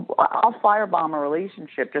 well, I'll firebomb a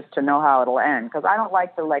relationship just to know how it'll end, because I don't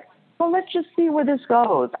like well, let's just see where this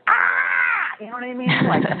goes. You know what I mean?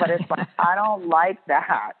 Like, but it's like, I don't like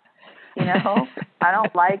that. I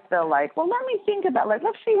don't like well, let me think about, let's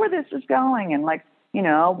see where this is going. And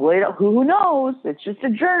who knows? It's just a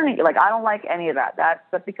journey. Like, I don't like any of that. That's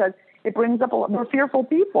because it brings up we're fearful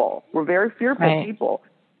people. We're very fearful people.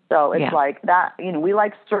 So it's like that, we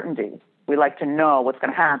like certainty. We like to know what's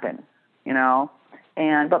going to happen,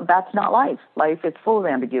 but that's not life. Life is full of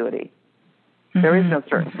ambiguity. There is no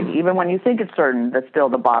certainty. Even when you think it's certain, that still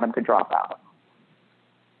the bottom could drop out.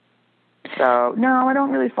 So, no, I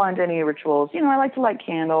don't really find any rituals. I like to light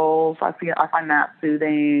candles. I find that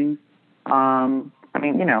soothing. I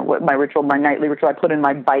mean, what my nightly ritual, I put in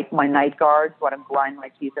my night guard, so I don't grind my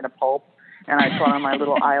teeth in a pulp, and I put on my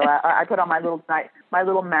little eyelash. I put on my little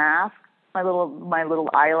mask, my little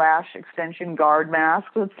eyelash extension guard mask.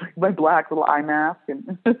 It's like my black little eye mask.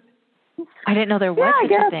 And I didn't know there was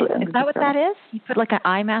such a thing. Is that what that is? You put like an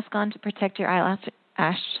eye mask on to protect your eyelash?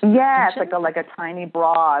 Yeah, it's like a tiny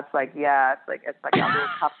bra. It's like a little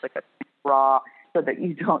cup, like a bra, so that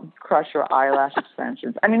you don't crush your eyelash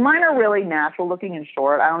extensions. I mean, mine are really natural looking and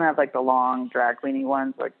short. I don't have like the long drag queeny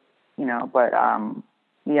ones, but I'm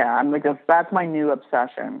like, that's my new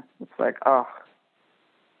obsession. It's like, oh,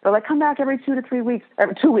 they're like, come back every 2 to 3 weeks.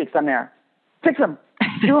 Every 2 weeks, I'm there. Fix them,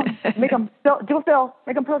 do them, make them, do a fill,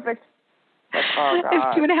 make them perfect. Like, oh,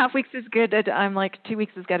 God. If 2.5 weeks is good, I'm like, 2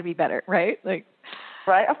 weeks has got to be better, right? Like.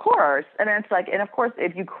 Right, of course. And it's like, and of course,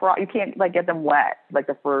 if you cry, you can't like get them wet like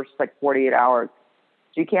the first 48 hours.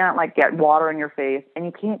 So you can't like get water in your face, and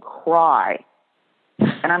you can't cry.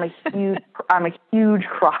 And I'm a huge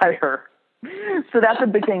crier. So that's a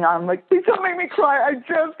big thing. I'm like, please don't make me cry. I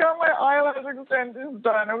just got my eyelash extensions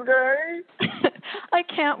done, okay? I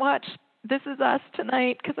can't watch This Is Us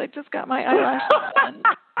tonight because I just got my eyelashes done.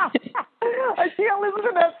 I can't listen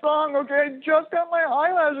to that song, okay? I just got my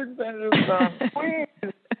eyelash extensions done. Please.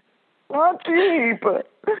 Not cheap.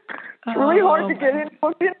 It's really hard to get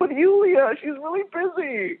booked in with Yulia. She's really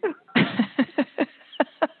busy.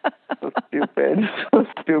 So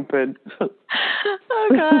stupid. Oh,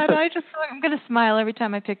 God. I'm going to smile every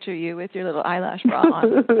time I picture you with your little eyelash bra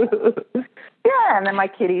on. Yeah, and then my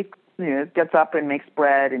kitty gets up and makes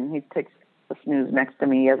bread, and he takes a snooze next to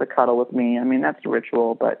me, has a cuddle with me. I mean, that's a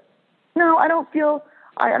ritual, but no, I don't feel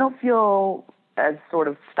as sort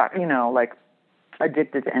of stuck, like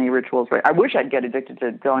addicted to any rituals. Right? I wish I'd get addicted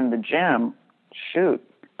to going to the gym. Shoot.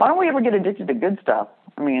 Why don't we ever get addicted to good stuff?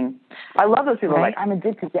 I mean, I love those people. Like, I'm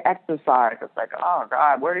addicted to exercise. It's like, oh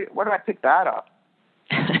God, where do I pick that up?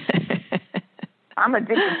 I'm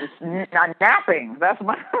addicted to napping. That's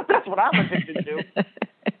what I'm addicted to.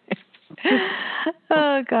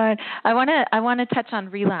 Oh God, I want to touch on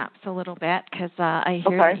relapse a little bit because I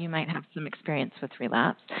hear that you might have some experience with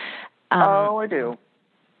relapse. I do.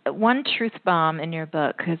 one truth bomb in your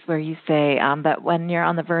book is where you say that when you're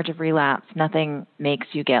on the verge of relapse, nothing makes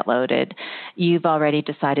you get loaded. You've already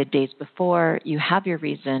decided days before. You have your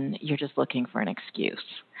reason. You're just looking for an excuse.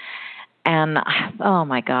 And, oh,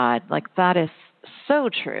 my God, like that is so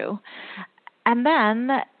true. And then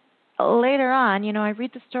later on, I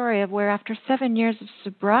read the story of where after 7 years of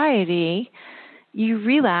sobriety, you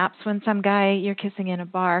relapse when some guy you're kissing in a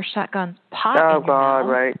bar shotguns pot in your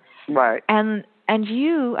mouth. Right. And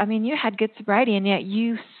you had good sobriety, and yet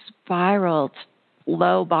you spiraled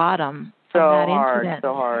low bottom from that incident.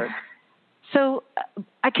 So hard. So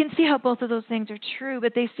I can see how both of those things are true,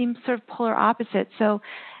 but they seem sort of polar opposites. So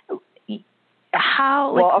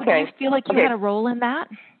how, do you feel like you had a role in that?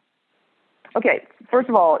 Okay, first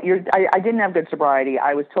of all, I didn't have good sobriety.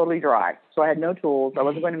 I was totally dry. So I had no tools. I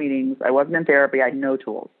wasn't going to meetings. I wasn't in therapy. I had no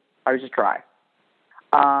tools. I was just dry.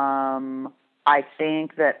 I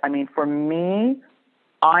think that, for me,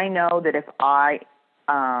 I know that if I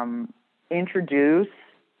introduce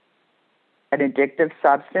an addictive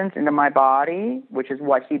substance into my body, which is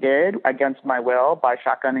what he did against my will by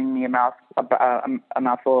shotgunning me a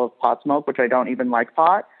mouthful of pot smoke, which I don't even like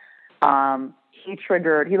pot, he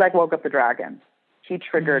woke up the dragon. He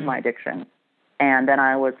triggered my addiction. And then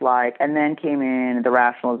I was like, and then came in the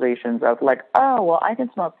rationalizations of like, oh, well, I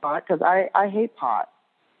can smoke pot because I hate pot.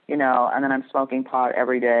 And then I'm smoking pot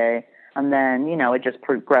every day. And then, it just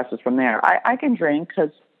progresses from there. I can drink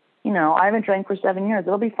because, I haven't drank for 7 years.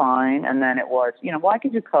 It'll be fine. And then it was, I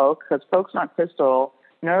can do Coke because Coke's not crystal.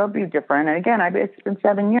 It'll be different. And again, it's been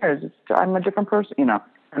 7 years. I'm a different person, and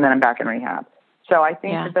then I'm back in rehab. So I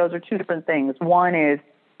think that those are two different things. One is,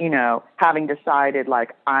 having decided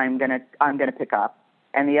like I'm going to pick up.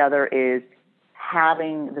 And the other is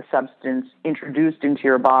having the substance introduced into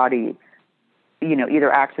your body,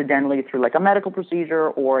 either accidentally through like a medical procedure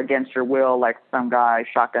or against your will, like some guy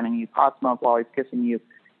shotgunning you pot smoke while he's kissing you.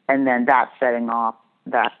 And then that setting off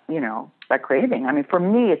that, that craving. For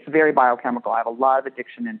me, it's very biochemical. I have a lot of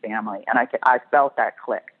addiction in family, and I felt that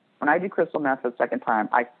click. When I did crystal meth the second time,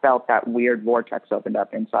 I felt that weird vortex opened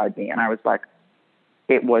up inside me, and I was like,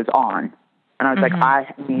 it was on. And I was like,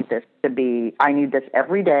 I need this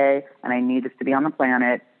every day, and I need this to be on the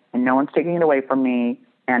planet, and no one's taking it away from me.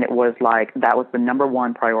 And it was like, that was the number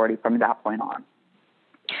one priority from that point on.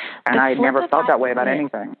 And I had never felt that way about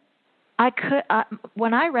anything.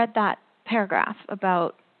 When I read that paragraph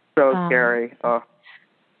about so scary.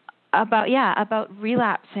 About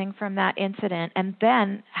relapsing from that incident, and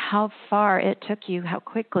then how far it took you, how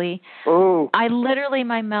quickly. Ooh.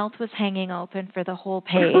 My mouth was hanging open for the whole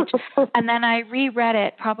page. And then I reread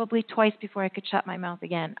it probably twice before I could shut my mouth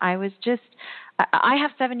again. I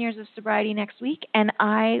have 7 years of sobriety next week, and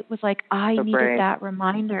I was like, I needed that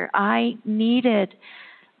reminder. I needed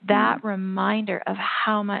that reminder of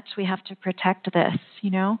how much we have to protect this,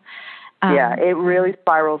 it really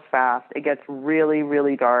spirals fast. It gets really,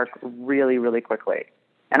 really dark really, really quickly.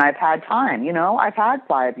 And I've had time, I've had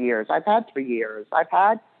 5 years. I've had 3 years. I've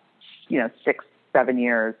had, 6, 7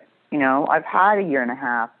 years. I've had a year and a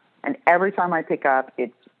half. And every time I pick up,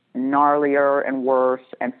 it's gnarlier and worse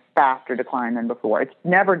and faster decline than before. It's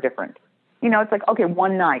never different. It's like, okay,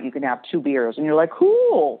 one night you can have 2 beers and you're like,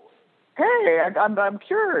 cool. Hey, I'm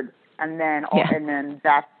cured. And then, and then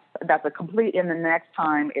that's a complete, and the next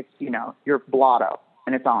time it's, your blotto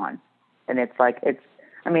and it's on. And it's like,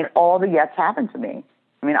 all the yets happen to me.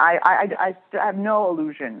 I have no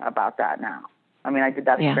illusion about that now. I did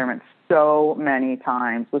that experiment so many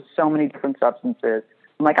times with so many different substances.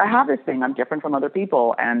 I'm like, I have this thing. I'm different from other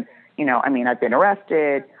people. And, I've been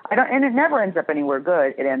arrested. And it never ends up anywhere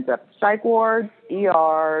good. It ends up psych wards,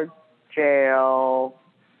 ER, jail,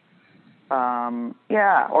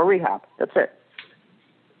 or rehab. That's it.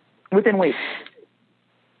 Within weeks.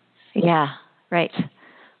 Yeah, right.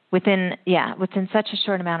 Within such a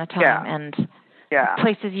short amount of time, and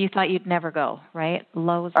places you thought you'd never go, right?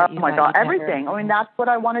 Lows that you thought you'd never. Everything. That's what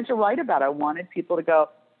I wanted to write about. I wanted people to go,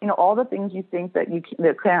 all the things you think that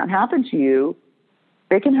can't happen to you,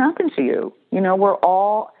 they can happen to you. We're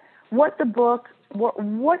all, what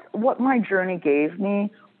my journey gave me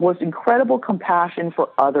was incredible compassion for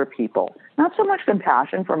other people. Not so much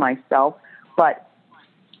compassion for myself, but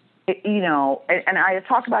and I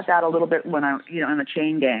talk about that a little bit when I, in the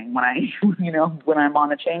chain gang, when I'm on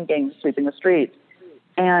the chain gang sweeping the streets,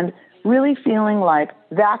 and really feeling like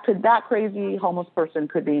that crazy homeless person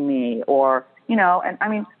could be me, or, and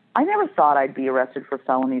I never thought I'd be arrested for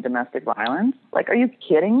felony domestic violence. Like, are you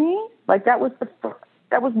kidding me? Like, that was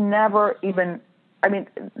never even, it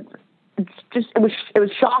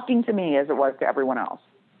was shocking to me as it was to everyone else,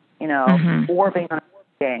 or being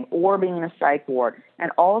thing, or being in a psych ward,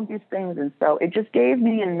 and all of these things. And so it just gave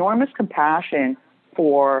me enormous compassion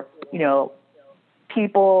for,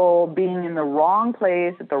 people being in the wrong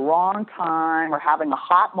place at the wrong time, or having a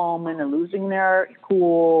hot moment and losing their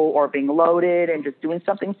cool, or being loaded and just doing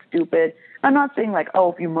something stupid. I'm not saying like, oh,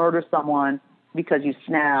 if you murder someone because you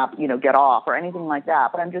snap, get off or anything like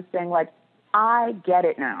that. But I'm just saying, like, I get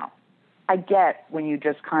it now. I get when you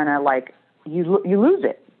just kind of like, you lose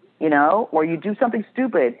it, or you do something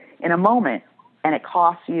stupid in a moment and it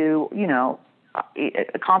costs you,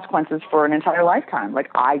 consequences for an entire lifetime. Like,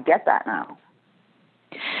 I get that now.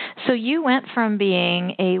 So you went from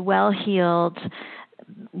being a well-heeled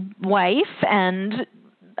wife and,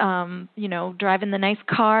 driving the nice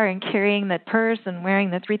car and carrying the purse and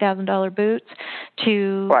wearing the $3,000 boots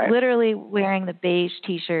to literally wearing the beige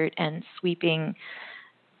T-shirt and sweeping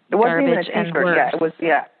garbage and work. Yeah, it was.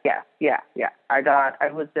 Yeah.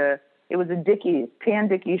 It was a Dickies, tan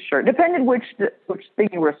Dickies shirt. Depended which thing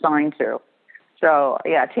you were assigned to. So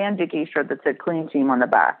yeah, tan Dickies shirt that said "Clean Team" on the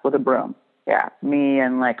back with a broom. Yeah, me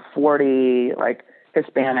and like 40 like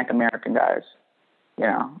Hispanic American guys.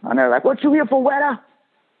 And they're like, "What you here for, Weta?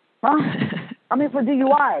 Huh? I'm here for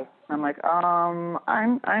DUI." I'm like,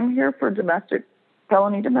 I'm here for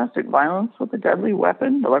felony domestic violence with a deadly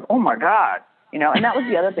weapon. They're like, "Oh my God." And that was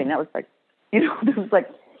the other thing. That was like, it was like,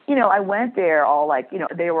 I went there all like,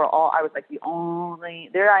 they were all, I was like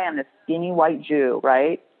there I am, this skinny white Jew,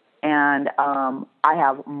 right? And I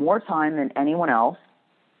have more time than anyone else.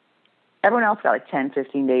 Everyone else got like 10,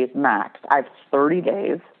 15 days max. I have 30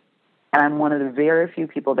 days, and I'm one of the very few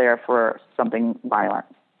people there for something violent.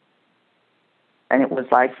 And it was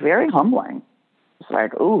like very humbling. It's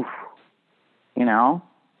like, oof, you're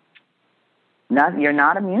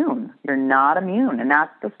not immune. You're not immune. And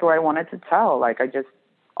that's the story I wanted to tell. Like,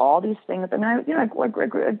 all these things. I mean, I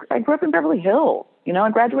grew up in Beverly Hills. I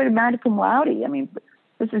graduated magna cum laude. I mean,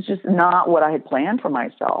 this is just not what I had planned for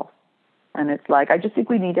myself. And it's like, I just think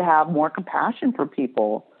we need to have more compassion for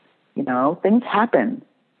people. Things happen.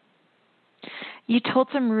 You told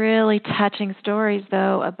some really touching stories,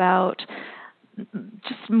 though, about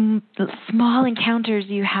just small encounters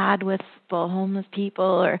you had with homeless people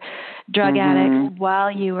or drug addicts while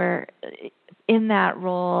you were in that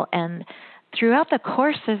role, and throughout the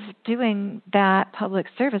course of doing that public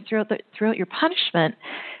service, throughout your punishment,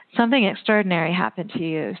 something extraordinary happened to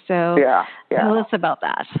you. So tell us about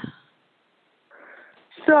that.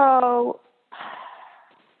 So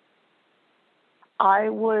I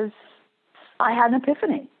had an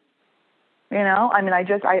epiphany. I mean,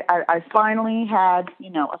 I finally had,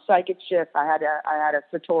 a psychic shift. I had a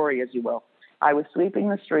satori, as you will. I was sweeping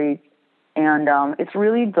the streets, and it's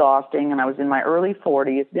really exhausting. And I was in my early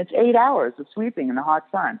 40s. It's 8 hours of sweeping in the hot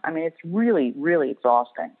sun. I mean, it's really, really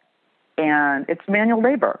exhausting, and it's manual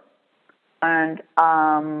labor. And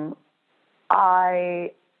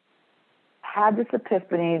I had this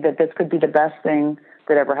epiphany that this could be the best thing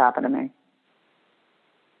that ever happened to me.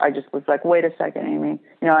 I just was like, wait a second, Amy.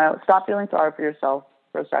 Stop feeling sorry for yourself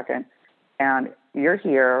for a second. And you're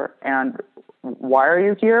here. And why are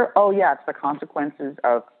you here? Oh, yeah, it's the consequences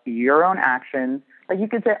of your own actions. Like, you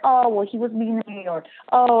could say, oh, well, he was mean to me, or,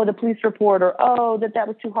 oh, the police report, or, oh, that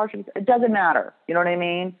was too harsh. It doesn't matter. You know what I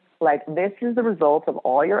mean? Like, this is the result of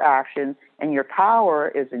all your actions, and your power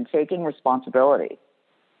is in taking responsibility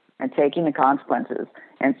and taking the consequences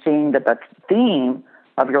and seeing that the theme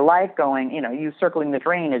of your life going, you circling the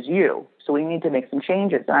drain is you. So we need to make some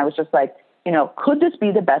changes. And I was just like, could this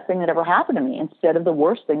be the best thing that ever happened to me instead of the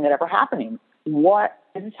worst thing that ever happened to me? What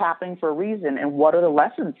is happening for a reason? And what are the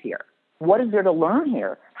lessons here? What is there to learn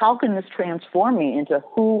here? How can this transform me into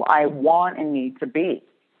who I want and need to be?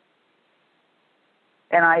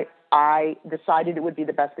 And I decided it would be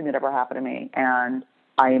the best thing that ever happened to me. And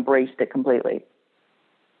I embraced it completely.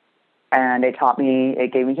 And it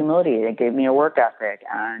gave me humility. It gave me a work ethic.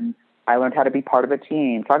 And I learned how to be part of a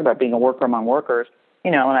team. Talk about being a worker among workers,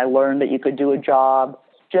 and I learned that you could do a job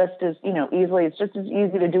just as, easily. It's just as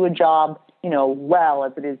easy to do a job, well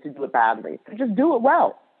as it is to do it badly. So just do it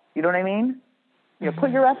well. You know what I mean?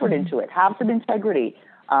 Put your effort into it. Have some integrity.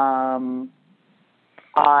 I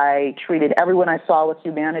treated everyone I saw with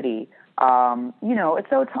humanity. It's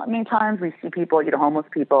so many times we see people, homeless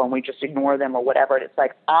people, and we just ignore them or whatever. And it's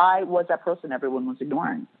like, I was that person everyone was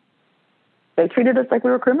ignoring. They treated us like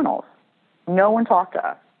we were criminals. No one talked to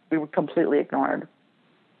us. We were completely ignored,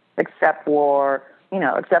 except for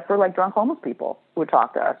like drunk homeless people who would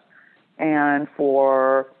talk to us, and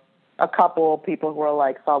for a couple people who were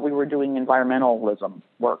like, thought we were doing environmentalism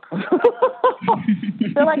work.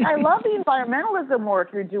 They're like, I love the environmentalism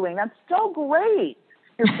work you're doing. That's so great.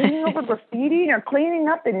 you're bringing over graffiti and you're cleaning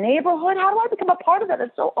up the neighborhood. How do I become a part of that?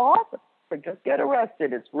 It's so awesome. But just get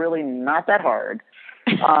arrested. It's really not that hard.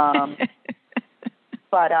 But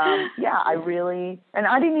I really, and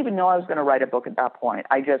I didn't even know I was going to write a book at that point.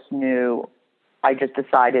 I just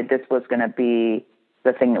decided this was going to be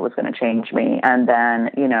the thing that was going to change me. And then,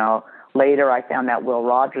 later I found that Will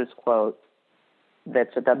Rogers quote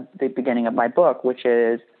that's at the beginning of my book, which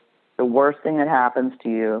is, the worst thing that happens to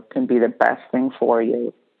you can be the best thing for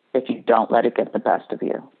you if you don't let it get the best of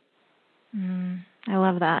you. I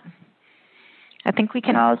love that. I think we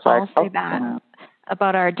can all say that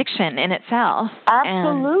about our addiction in itself.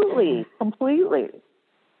 Absolutely. Completely.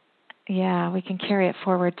 Yeah, we can carry it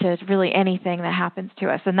forward to really anything that happens to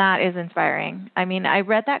us, and that is inspiring. I mean, I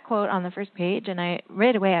read that quote on the first page, and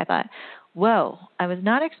right away I thought, whoa, I was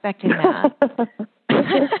not expecting that.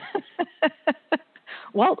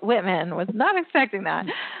 Walt Whitman was not expecting that.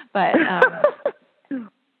 But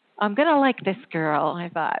I'm going to like this girl, I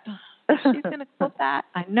thought. She's going to quote that.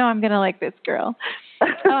 I know I'm going to like this girl.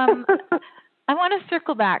 I want to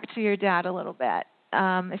circle back to your dad a little bit,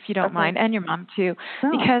 if you don't mind, and your mom too,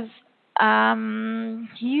 because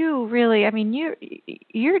you really,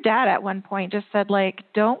 your dad at one point just said, like,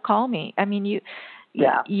 don't call me. I mean,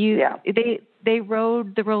 they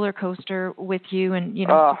rode the roller coaster with you and,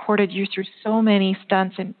 supported you through so many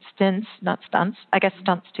stunts, not stunts, I guess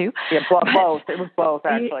stunts too. Yeah, both. It was both,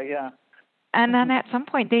 actually, yeah. And then at some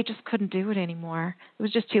point, they just couldn't do it anymore. It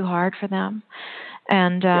was just too hard for them.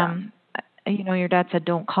 And, your dad said,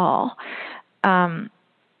 don't call. And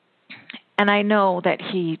I know that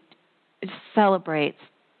he celebrates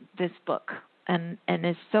this book and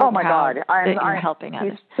is so proud that you're helping us.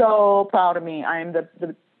 He's so proud of me. I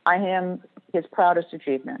am his proudest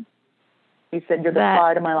achievement. He said, you're the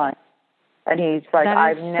pride of my life. And he's like,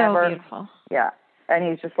 so beautiful. Yeah. And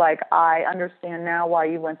he's just like, I understand now why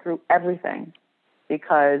you went through everything,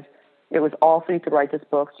 because it was all so you could write this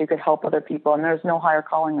book, so you could help other people. And there's no higher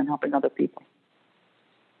calling than helping other people.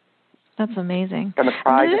 That's amazing. I'm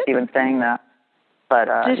surprised just even saying that. But,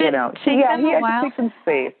 he had to take some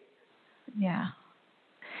space. Yeah.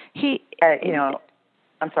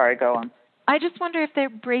 I'm sorry, go on. I just wonder if they're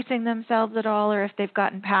bracing themselves at all, or if they've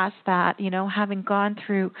gotten past that, having gone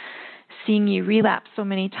through seeing you relapse so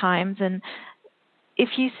many times. And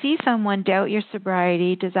if you see someone doubt your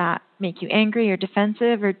sobriety, does that make you angry or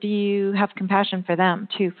defensive, or do you have compassion for them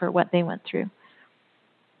too, for what they went through?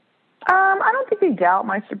 I don't think they doubt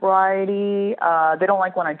my sobriety. They don't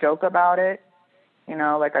like when I joke about it.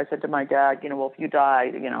 Like I said to my dad, well, if you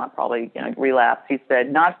die, I'll probably, relapse. He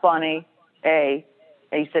said, not funny, A.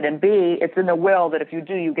 And he said, and B, it's in the will that if you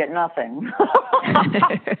do, you get nothing.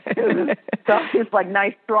 So it's like,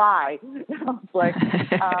 nice try. It's like,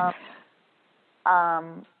 I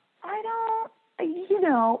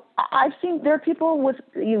don't, I've seen, there are people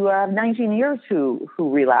you have 19 years who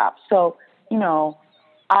relapse. So,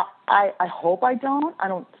 I hope I don't. I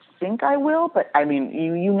don't think I will, but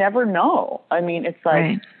you never know. It's like,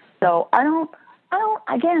 right. So I don't,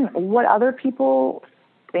 again, what other people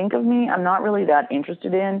think of me, I'm not really that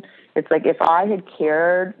interested in. It's like, if I had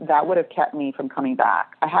cared, that would have kept me from coming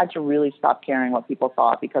back. I had to really stop caring what people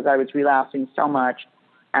thought, because I was relapsing so much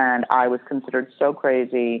and I was considered so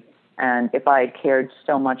crazy. And if I had cared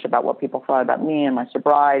so much about what people thought about me and my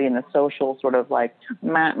sobriety and the social sort of like,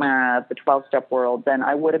 the 12-step world, then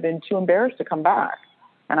I would have been too embarrassed to come back.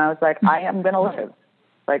 And I was like, I am going to live.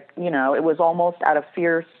 Like, it was almost out of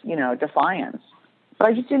fierce, defiance. But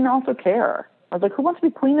I just didn't also care. I was like, who wants to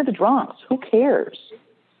be queen of the drums? Who cares?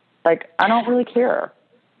 Like, I don't really care.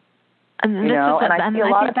 And I see a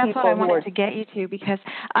lot of people. That's what I wanted to get you to, because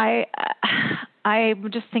I'm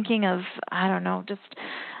just thinking of, I don't know, just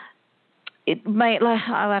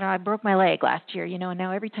I broke my leg last year, and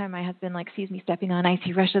now every time my husband sees me stepping on ice,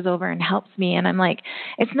 he rushes over and helps me. And I'm like,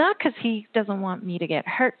 it's not because he doesn't want me to get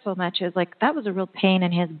hurt so much as that was a real pain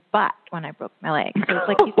in his butt when I broke my leg. So it's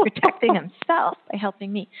like he's protecting himself by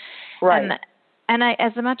helping me. Right. And I,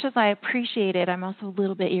 as much as I appreciate it, I'm also a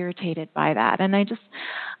little bit irritated by that. And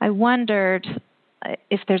I wondered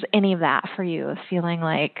if there's any of that for you, of feeling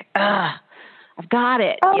like, I've got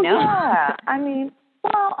it, Yeah.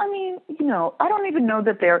 I don't even know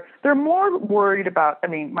that they're more worried about,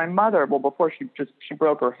 my mother, before she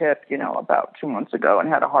broke her hip, about 2 months ago, and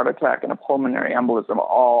had a heart attack and a pulmonary embolism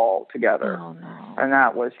all together. Oh, no. And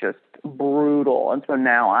that was just brutal. And so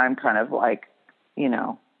now I'm kind of like,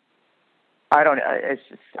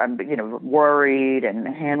 I'm worried and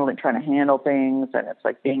trying to handle things. And it's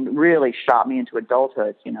like being really shot me into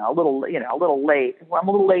adulthood, a little late. Well, I'm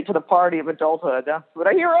a little late to the party of adulthood,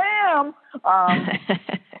 but here I am.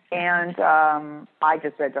 And I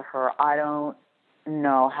just said to her, I don't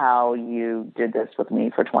know how you did this with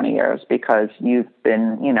me for 20 years because you've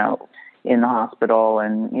been, in the hospital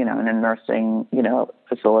and, in a nursing,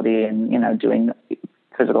 facility and, doing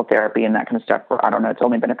physical therapy and that kind of stuff for, I don't know, it's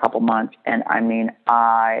only been a couple months. And I mean,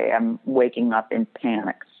 I am waking up in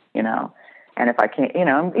panics, and if I can't,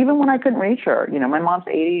 even when I couldn't reach her, my mom's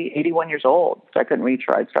 81 years old, so I couldn't reach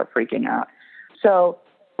her, I'd start freaking out. So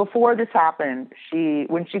before this happened,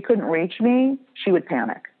 when she couldn't reach me, she would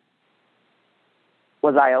panic.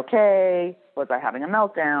 Was I okay? Was I having a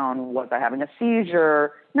meltdown? Was I having a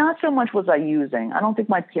seizure? Not so much was I using. I don't think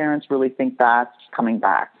my parents really think that's coming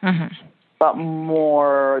back. Mm-hmm. But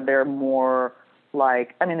they're more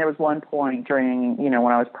like, there was one point during, when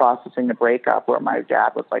I was processing the breakup where my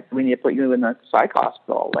dad was like, we need to put you in the psych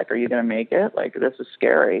hospital. Like, are you going to make it? Like, this is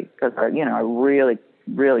scary. Because, I really,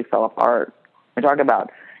 really fell apart. I talk about,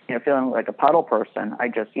 feeling like a puddle person. I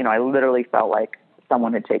just, I literally felt like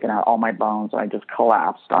someone had taken out all my bones and I just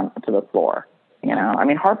collapsed onto the floor.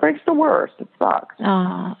 Heartbreak's the worst. It sucks.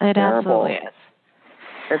 Oh, it absolutely is.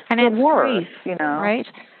 It's and the it's worst, grief, right?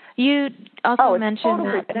 You also mentioned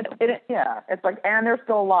totally, that. It's like, and they're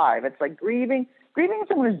still alive. It's like grieving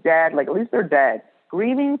someone who's dead, like at least they're dead.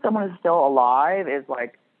 Grieving someone who's still alive is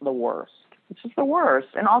like the worst. It's just the worst.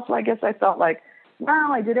 And also, I guess I felt like,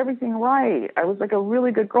 wow, I did everything right. I was like a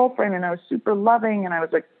really good girlfriend and I was super loving and I was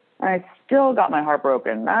like, and I still got my heart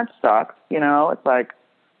broken. That sucks, it's like,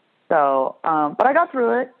 so, but I got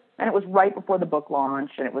through it and it was right before the book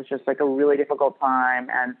launch and it was just like a really difficult time.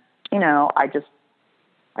 And,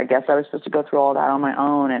 I guess I was supposed to go through all that on my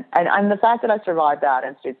own. And the fact that I survived that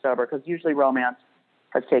and stayed sober, because usually romance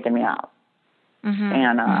has taken me out. Mm-hmm.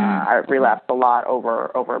 And I relapsed a lot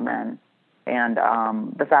over men. And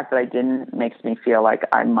the fact that I didn't makes me feel like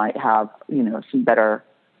I might have, some better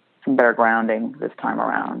grounding this time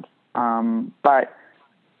around. But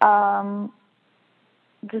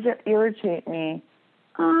does it irritate me?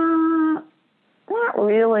 Not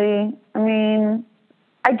really.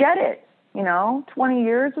 I get it. 20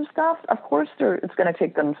 years of stuff, of course it's going to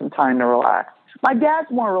take them some time to relax. My dad's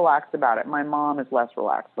more relaxed about it. My mom is less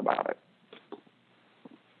relaxed about it.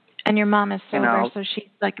 And your mom is sober, so she's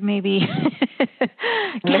like, maybe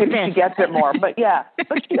she gets it more. But yeah,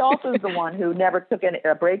 but she also is the one who never took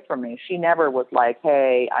a break from me. She never was like,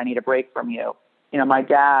 hey, I need a break from you. My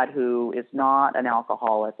dad, who is not an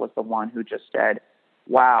alcoholic, was the one who just said,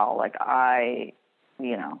 wow, like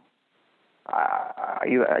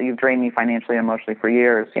you've drained me financially and emotionally for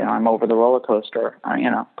years. I'm over the roller coaster.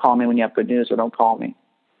 Call me when you have good news or don't call me.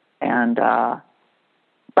 And,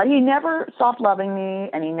 but he never stopped loving me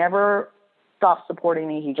and he never stopped supporting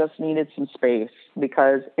me. He just needed some space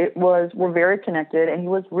because we're very connected and he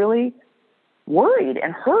was really worried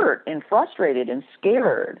and hurt and frustrated and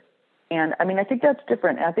scared. And I think that's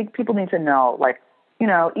different. I think people need to know, like,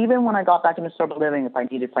 even when I got back into sober living, if I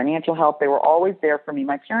needed financial help, they were always there for me.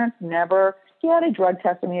 My parents never, they drug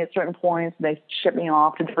tested me at certain points. And they shipped me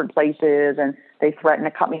off to different places and they threatened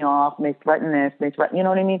to cut me off and they threatened this, and they threatened, you know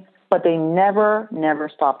what I mean? But they never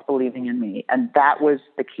stopped believing in me. And that was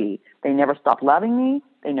the key. They never stopped loving me.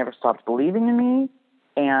 They never stopped believing in me.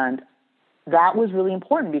 And that was really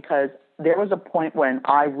important because there was a point when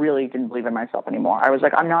I really didn't believe in myself anymore. I was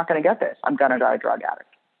like, I'm not going to get this. I'm going to die a drug addict.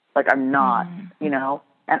 Like, I'm not,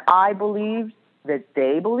 and I believed that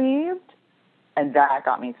they believed, and that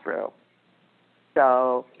got me through.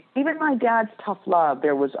 So even my dad's tough love,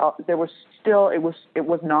 there was still, it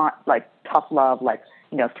was not like tough love, like,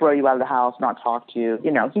 throw you out of the house, not talk to you.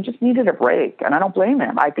 He just needed a break, and I don't blame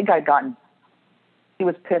him. I think he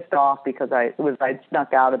was pissed off because I'd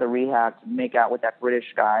snuck out of the rehab to make out with that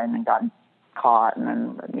British guy and then gotten caught, and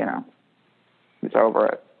then, he was over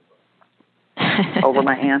it. Over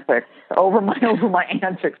my antics.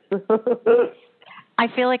 I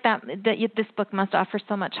feel like that this book must offer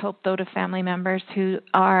so much hope, though, to family members who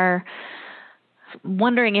are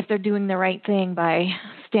wondering if they're doing the right thing by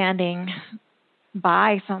standing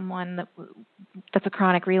by someone that's a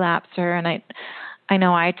chronic relapser. And I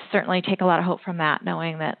know I certainly take a lot of hope from that,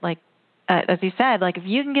 knowing that, like, as you said, like, if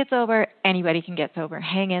you can get sober, anybody can get sober.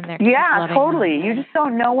 Hang in there. Yeah, totally. You just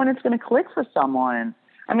don't know when it's going to click for someone.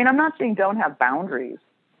 I'm not saying don't have boundaries.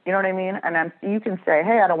 You know what I mean? And you can say,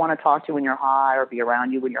 hey, I don't want to talk to you when you're high or be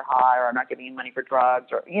around you when you're high, or I'm not giving you money for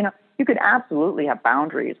drugs, or, you could absolutely have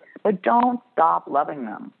boundaries, but don't stop loving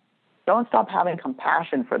them. Don't stop having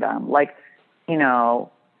compassion for them. Like,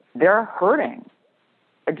 they're hurting.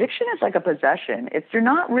 Addiction is like a possession. You're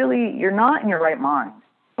not in your right mind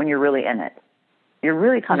when you're really in it. You're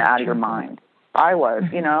really kind of out of your mind. I was,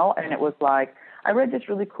 and it was like, I read this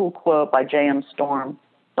really cool quote by J.M. Storm.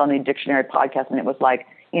 on the dictionary podcast, and it was like,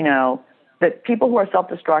 that people who are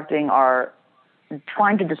self-destructing are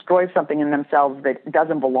trying to destroy something in themselves that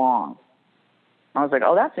doesn't belong. I was like,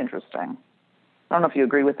 oh, that's interesting. I don't know if you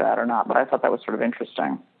agree with that or not, but I thought that was sort of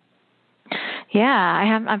interesting. Yeah,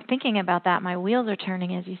 I'm thinking about that. My wheels are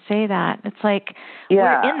turning as you say that. It's like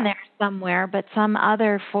we're in there somewhere, but some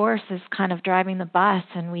other force is kind of driving the bus,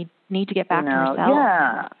 and we need to get back to ourselves.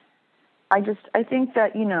 Yeah. I think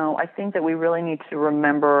that we really need to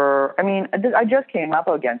remember. I mean, I just came up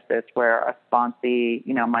against this where a sponsee,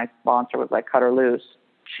 my sponsor was like, cut her loose.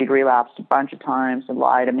 She'd relapsed a bunch of times and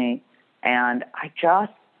lied to me. And I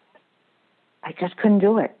just couldn't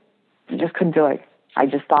do it. I just couldn't do it. I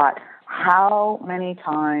just thought, how many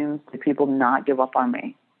times do people not give up on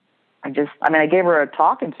me? I gave her a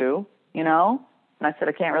talking to, and I said,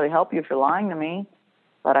 I can't really help you if you're lying to me,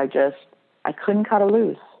 but I couldn't cut her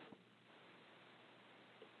loose.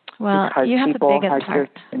 Well, because you have the biggest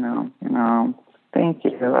heart. Thank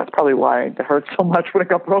you. That's probably why it hurt so much when it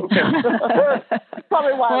got broken. That's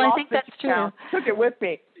probably why I think that's true. Took it with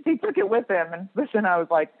me. He took it with him, and listen, I was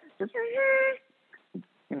like, just,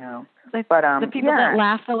 But the people that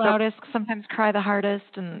laugh the loudest sometimes cry the hardest,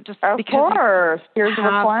 and just of because course, tears of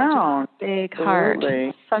a clown. Such a big heart,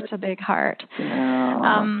 such a big heart.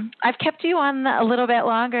 Yeah. I've kept you on a little bit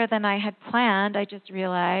longer than I had planned. I just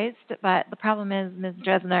realized, but the problem is, Ms.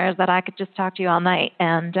 Dresner, is that I could just talk to you all night,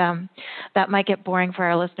 and that might get boring for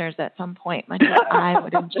our listeners at some point, much as I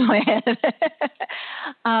would enjoy it.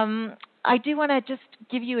 I do want to just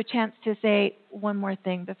give you a chance to say one more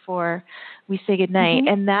thing before we say goodnight,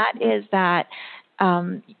 and that is that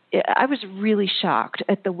I was really shocked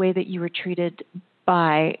at the way that you were treated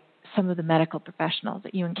by some of the medical professionals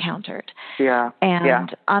that you encountered. Yeah.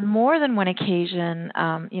 And on more than one occasion,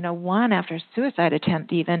 one after a suicide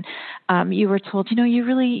attempt even, you were told,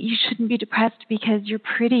 you shouldn't be depressed because you're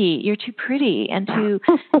pretty. You're too pretty and too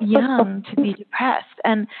young to be depressed.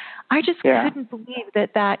 And I just couldn't believe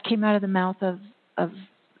that came out of the mouth of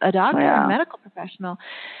a doctor, a medical professional.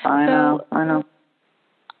 I know.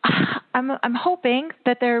 I'm hoping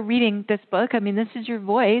that they're reading this book. I mean, this is your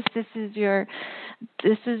voice. This is your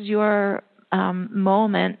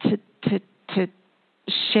moment to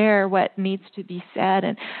share what needs to be said.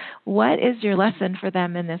 And what is your lesson for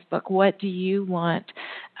them in this book? What do you want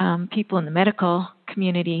people in the medical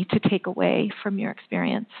community to take away from your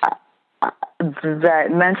experience?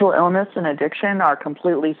 That mental illness and addiction are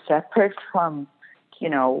completely separate from,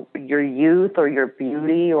 your youth or your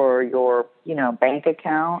beauty or your, bank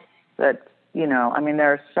account. That,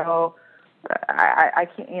 they're so, I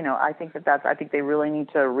can't, I think they really need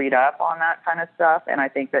to read up on that kind of stuff. And I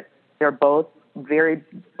think that they're both very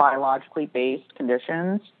biologically based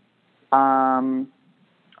conditions.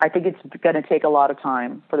 I think it's going to take a lot of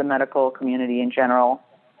time for the medical community in general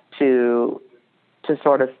to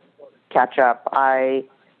sort of catch up. I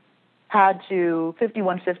had to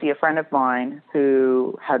 5150 a friend of mine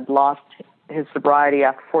who had lost his sobriety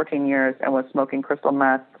after 14 years and was smoking crystal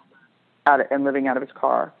meth and living out of his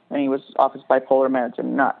car, and he was off his bipolar meds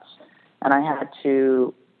and nuts, and I had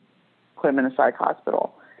to put him in a psych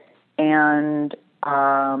hospital. And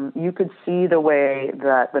you could see the way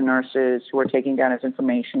that the nurses who were taking down his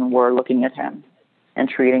information were looking at him and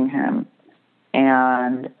treating him.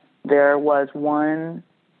 And there was one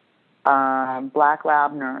black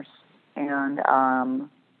lab nurse, and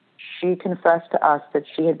she confessed to us that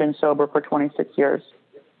she had been sober for 26 years.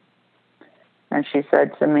 And she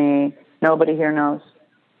said to me, nobody here knows.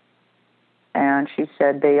 And she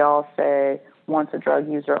said, they all say, once a drug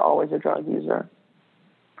user, always a drug user.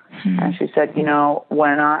 Mm-hmm. And she said,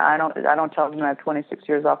 when I don't tell them I have 26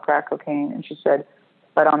 years off crack cocaine. And she said,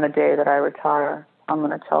 but on the day that I retire, I'm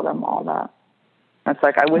going to tell them all that. And it's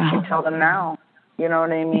like, I wish you'd tell them now. You know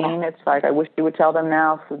what I mean? It's like, I wish you would tell them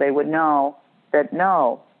now so they would know that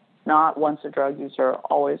no, not once a drug user,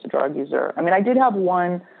 always a drug user. I mean, I did have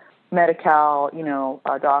one Medi-Cal,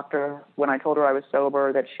 a doctor, when I told her I was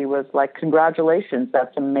sober, that she was like, congratulations,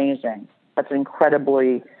 that's amazing. That's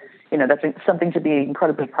incredibly, that's something to be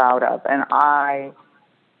incredibly proud of. And I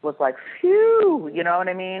was like, phew, you know what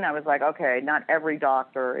I mean? I was like, okay, not every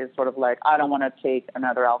doctor is sort of like, I don't want to take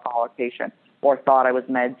another alcoholic patient, or thought I was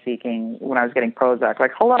med seeking when I was getting Prozac.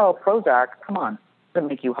 Like, hello, Prozac, come on. Doesn't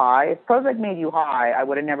make you high. If Prozac made you high, I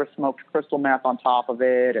would have never smoked crystal meth on top of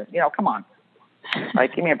it. And, come on.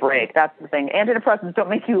 Like, give me a break. That's the thing. Antidepressants don't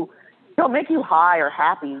make you high or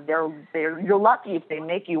happy. You're lucky if they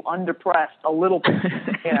make you undepressed a little bit,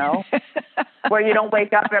 where you don't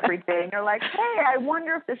wake up every day and you're like, hey, I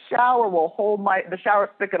wonder if the shower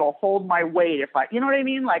spigot will hold my weight if I, you know what I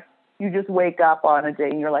mean? Like, you just wake up on a day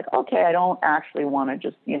and you're like, okay, I don't actually want to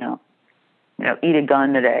just, eat a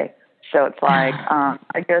gun today. So it's like,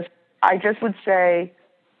 I just would say,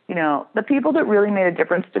 the people that really made a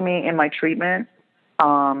difference to me in my treatment,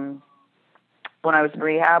 when I was in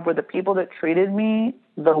rehab, were the people that treated me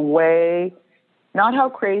the way, not how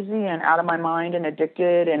crazy and out of my mind and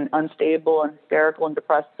addicted and unstable and hysterical and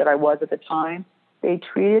depressed that I was at the time. They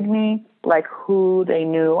treated me like who they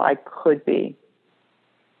knew I could be.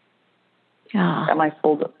 Yeah. At my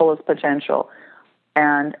fullest potential.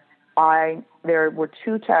 And there were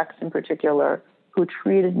two techs in particular who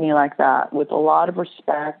treated me like that, with a lot of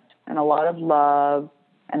respect and a lot of love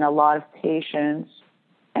and a lot of patience,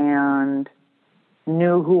 and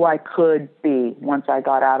knew who I could be once I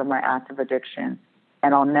got out of my active addiction.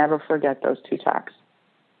 And I'll never forget those two techs.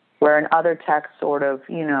 Where another tech sort of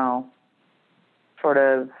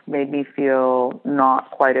made me feel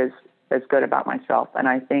not quite as good about myself. And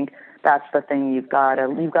I think that's the thing, you've got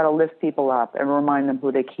to lift people up and remind them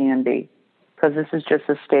who they can be. Because this is just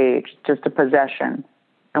a stage, just a possession.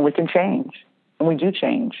 And we can change. And we do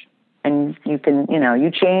change. And you can,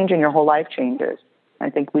 you change and your whole life changes. I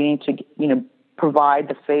think we need to, provide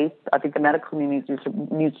the faith. I think the medical community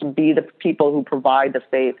needs to be the people who provide the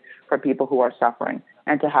faith for people who are suffering,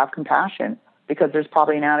 and to have compassion, because there's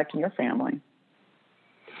probably an addict in your family.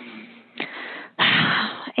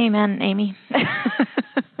 Amen, Amy.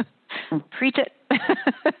 Preach it.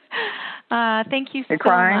 Thank you so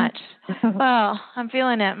much. Well, I'm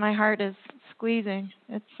feeling it. My heart is squeezing.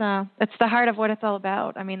 It's the heart of what it's all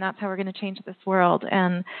about. I mean, that's how we're going to change this world.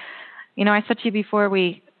 And, I said to you before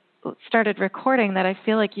we started recording that I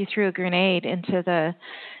feel like you threw a grenade into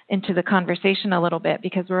the conversation a little bit,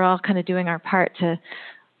 because we're all kind of doing our part to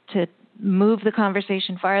move the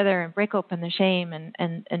conversation farther and break open the shame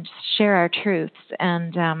and share our truths.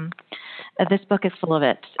 And this book is full of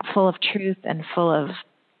it, full of truth and full of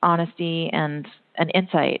honesty and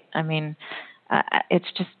insight. I mean,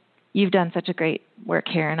 it's just, you've done such a great work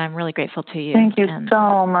here, and I'm really grateful to you. Thank you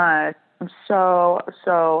so much. I'm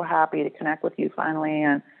so happy to connect with you finally,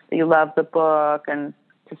 and that you love the book, and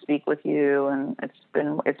to speak with you, and it's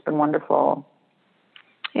been wonderful.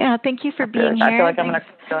 Yeah, thank you for being here. I feel like I'm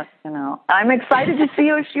I'm excited to see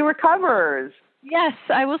if she recovers. Yes,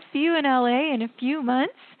 I will see you in LA in a few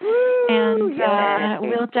months. Woo, and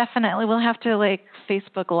we'll have to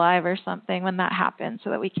Facebook Live or something when that happens, so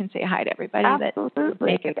that we can say hi to everybody. Absolutely. That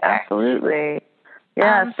make it there. Absolutely.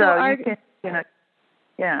 Yeah, you can,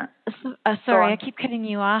 yeah. Sorry, I keep cutting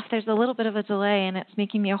you off. There's a little bit of a delay, and it's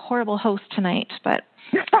making me a horrible host tonight, but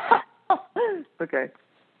okay.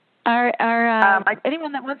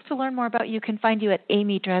 Anyone that wants to learn more about you can find you at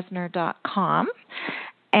amydresner.com.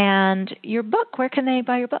 And your book, where can they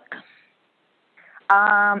buy your book?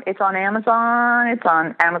 It's on Amazon. It's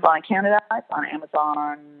on Amazon in Canada. It's on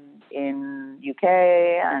Amazon in UK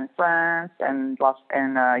and France and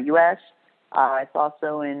US. It's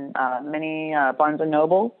also in many Barnes &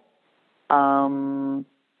 Noble.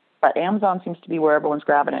 But Amazon seems to be where everyone's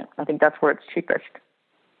grabbing it. I think that's where it's cheapest.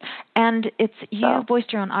 And you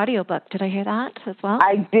voiced your own audiobook. Did I hear that as well?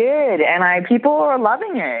 I did, and people are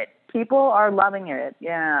loving it. People are loving it.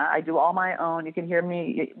 Yeah, I do all my own. You can hear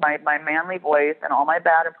me, my manly voice and all my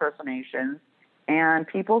bad impersonations. And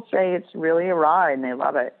people say it's really a ride, and they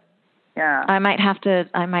love it. Yeah. I might have to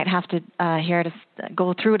hear it,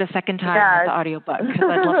 go through it a second time with the audiobook, because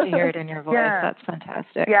I'd love to hear it in your voice. Yeah. That's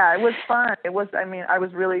fantastic. Yeah, it was fun. I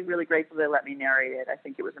was really, really grateful they let me narrate it. I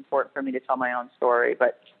think it was important for me to tell my own story,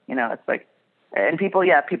 but it's like, and people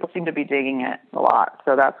seem to be digging it a lot.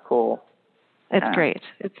 So that's cool. It's great.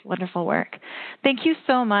 It's wonderful work. Thank you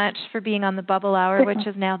so much for being on the Bubble Hour, which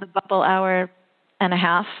is now the Bubble Hour and a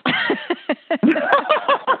half.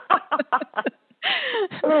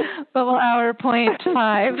 Bubble Hour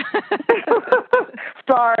 .5.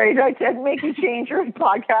 Sorry, did I make you change your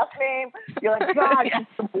podcast name? You're like, God, it's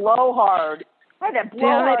the blowhard. I had that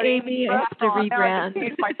blowhard. Damn it, Amy, I have to rebrand. I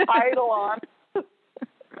changed my title on.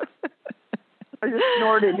 I just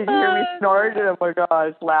snorted. Did you hear me snort? Oh my God, I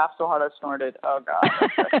just laughed so hard I snorted. Oh God.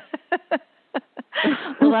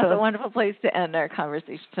 Well, that's a wonderful place to end our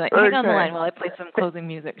conversation tonight. Hang on the line while I play some closing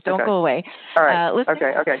music. Don't go away. All right.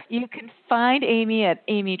 Okay. You can find Amy at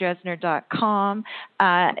amydresner.com.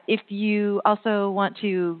 If you also want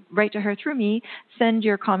to write to her through me, send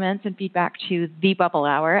your comments and feedback to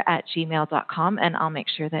thebubblehour@gmail.com, and I'll make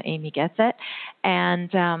sure that Amy gets it.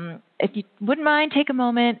 And if you wouldn't mind, take a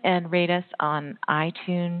moment and rate us on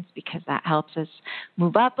iTunes, because that helps us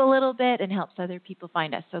move up a little bit and helps other people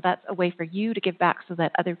find us. So that's a way for you to give back so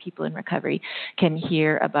that other people in recovery can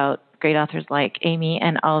hear about great authors like Amy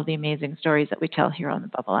and all of the amazing stories that we tell here on the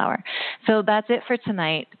Bubble Hour. So that's it for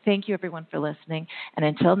tonight. Thank you, everyone, for listening. And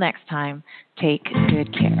until next time, take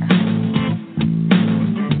good care.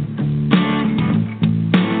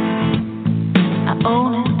 I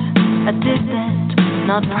own it, I did that,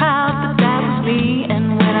 not proud, but that was me.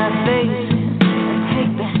 And when I face it, I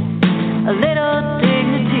take back a little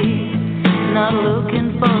dignity, not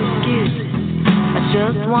looking for excuses. I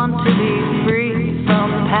just want to be free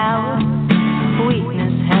from the power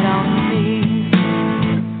weakness had on me.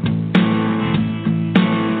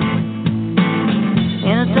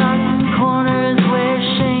 In a dark corner is where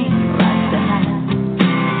shame likes to hide.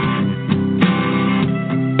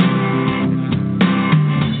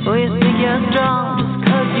 Oh, you think you're strong just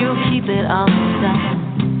 'cause you keep it on the side.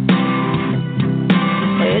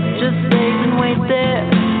 It just stays and waits there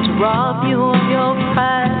to rob you of your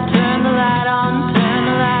pride. Turn the light on,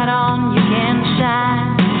 you can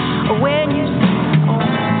shine. When you say, oh,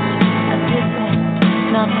 I did that,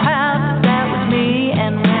 not proud, but that was me.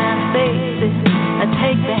 And when I face it, I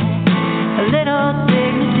take back a little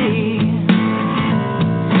dignity.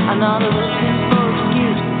 I'm not looking for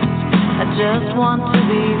excuses, I just want to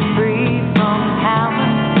be free from the power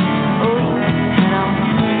had on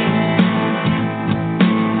me.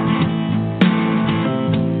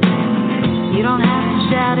 You don't have to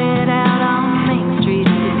shout it out on Main Street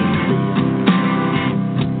to be clear.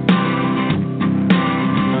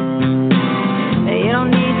 You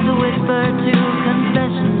don't need to whisper to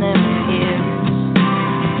confession every ear.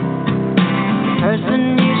 The person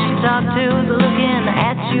you should talk to is looking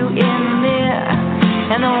at you in the mirror,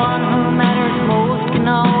 and the one who matters most can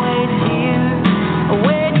always hear.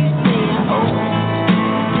 When you say, oh, I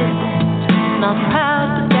did that, not proud,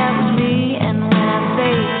 but that was me. And when I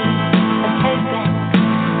say I take back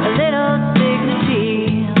a little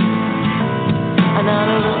dignity, I'm not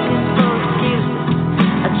looking for excuses,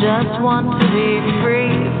 I just want to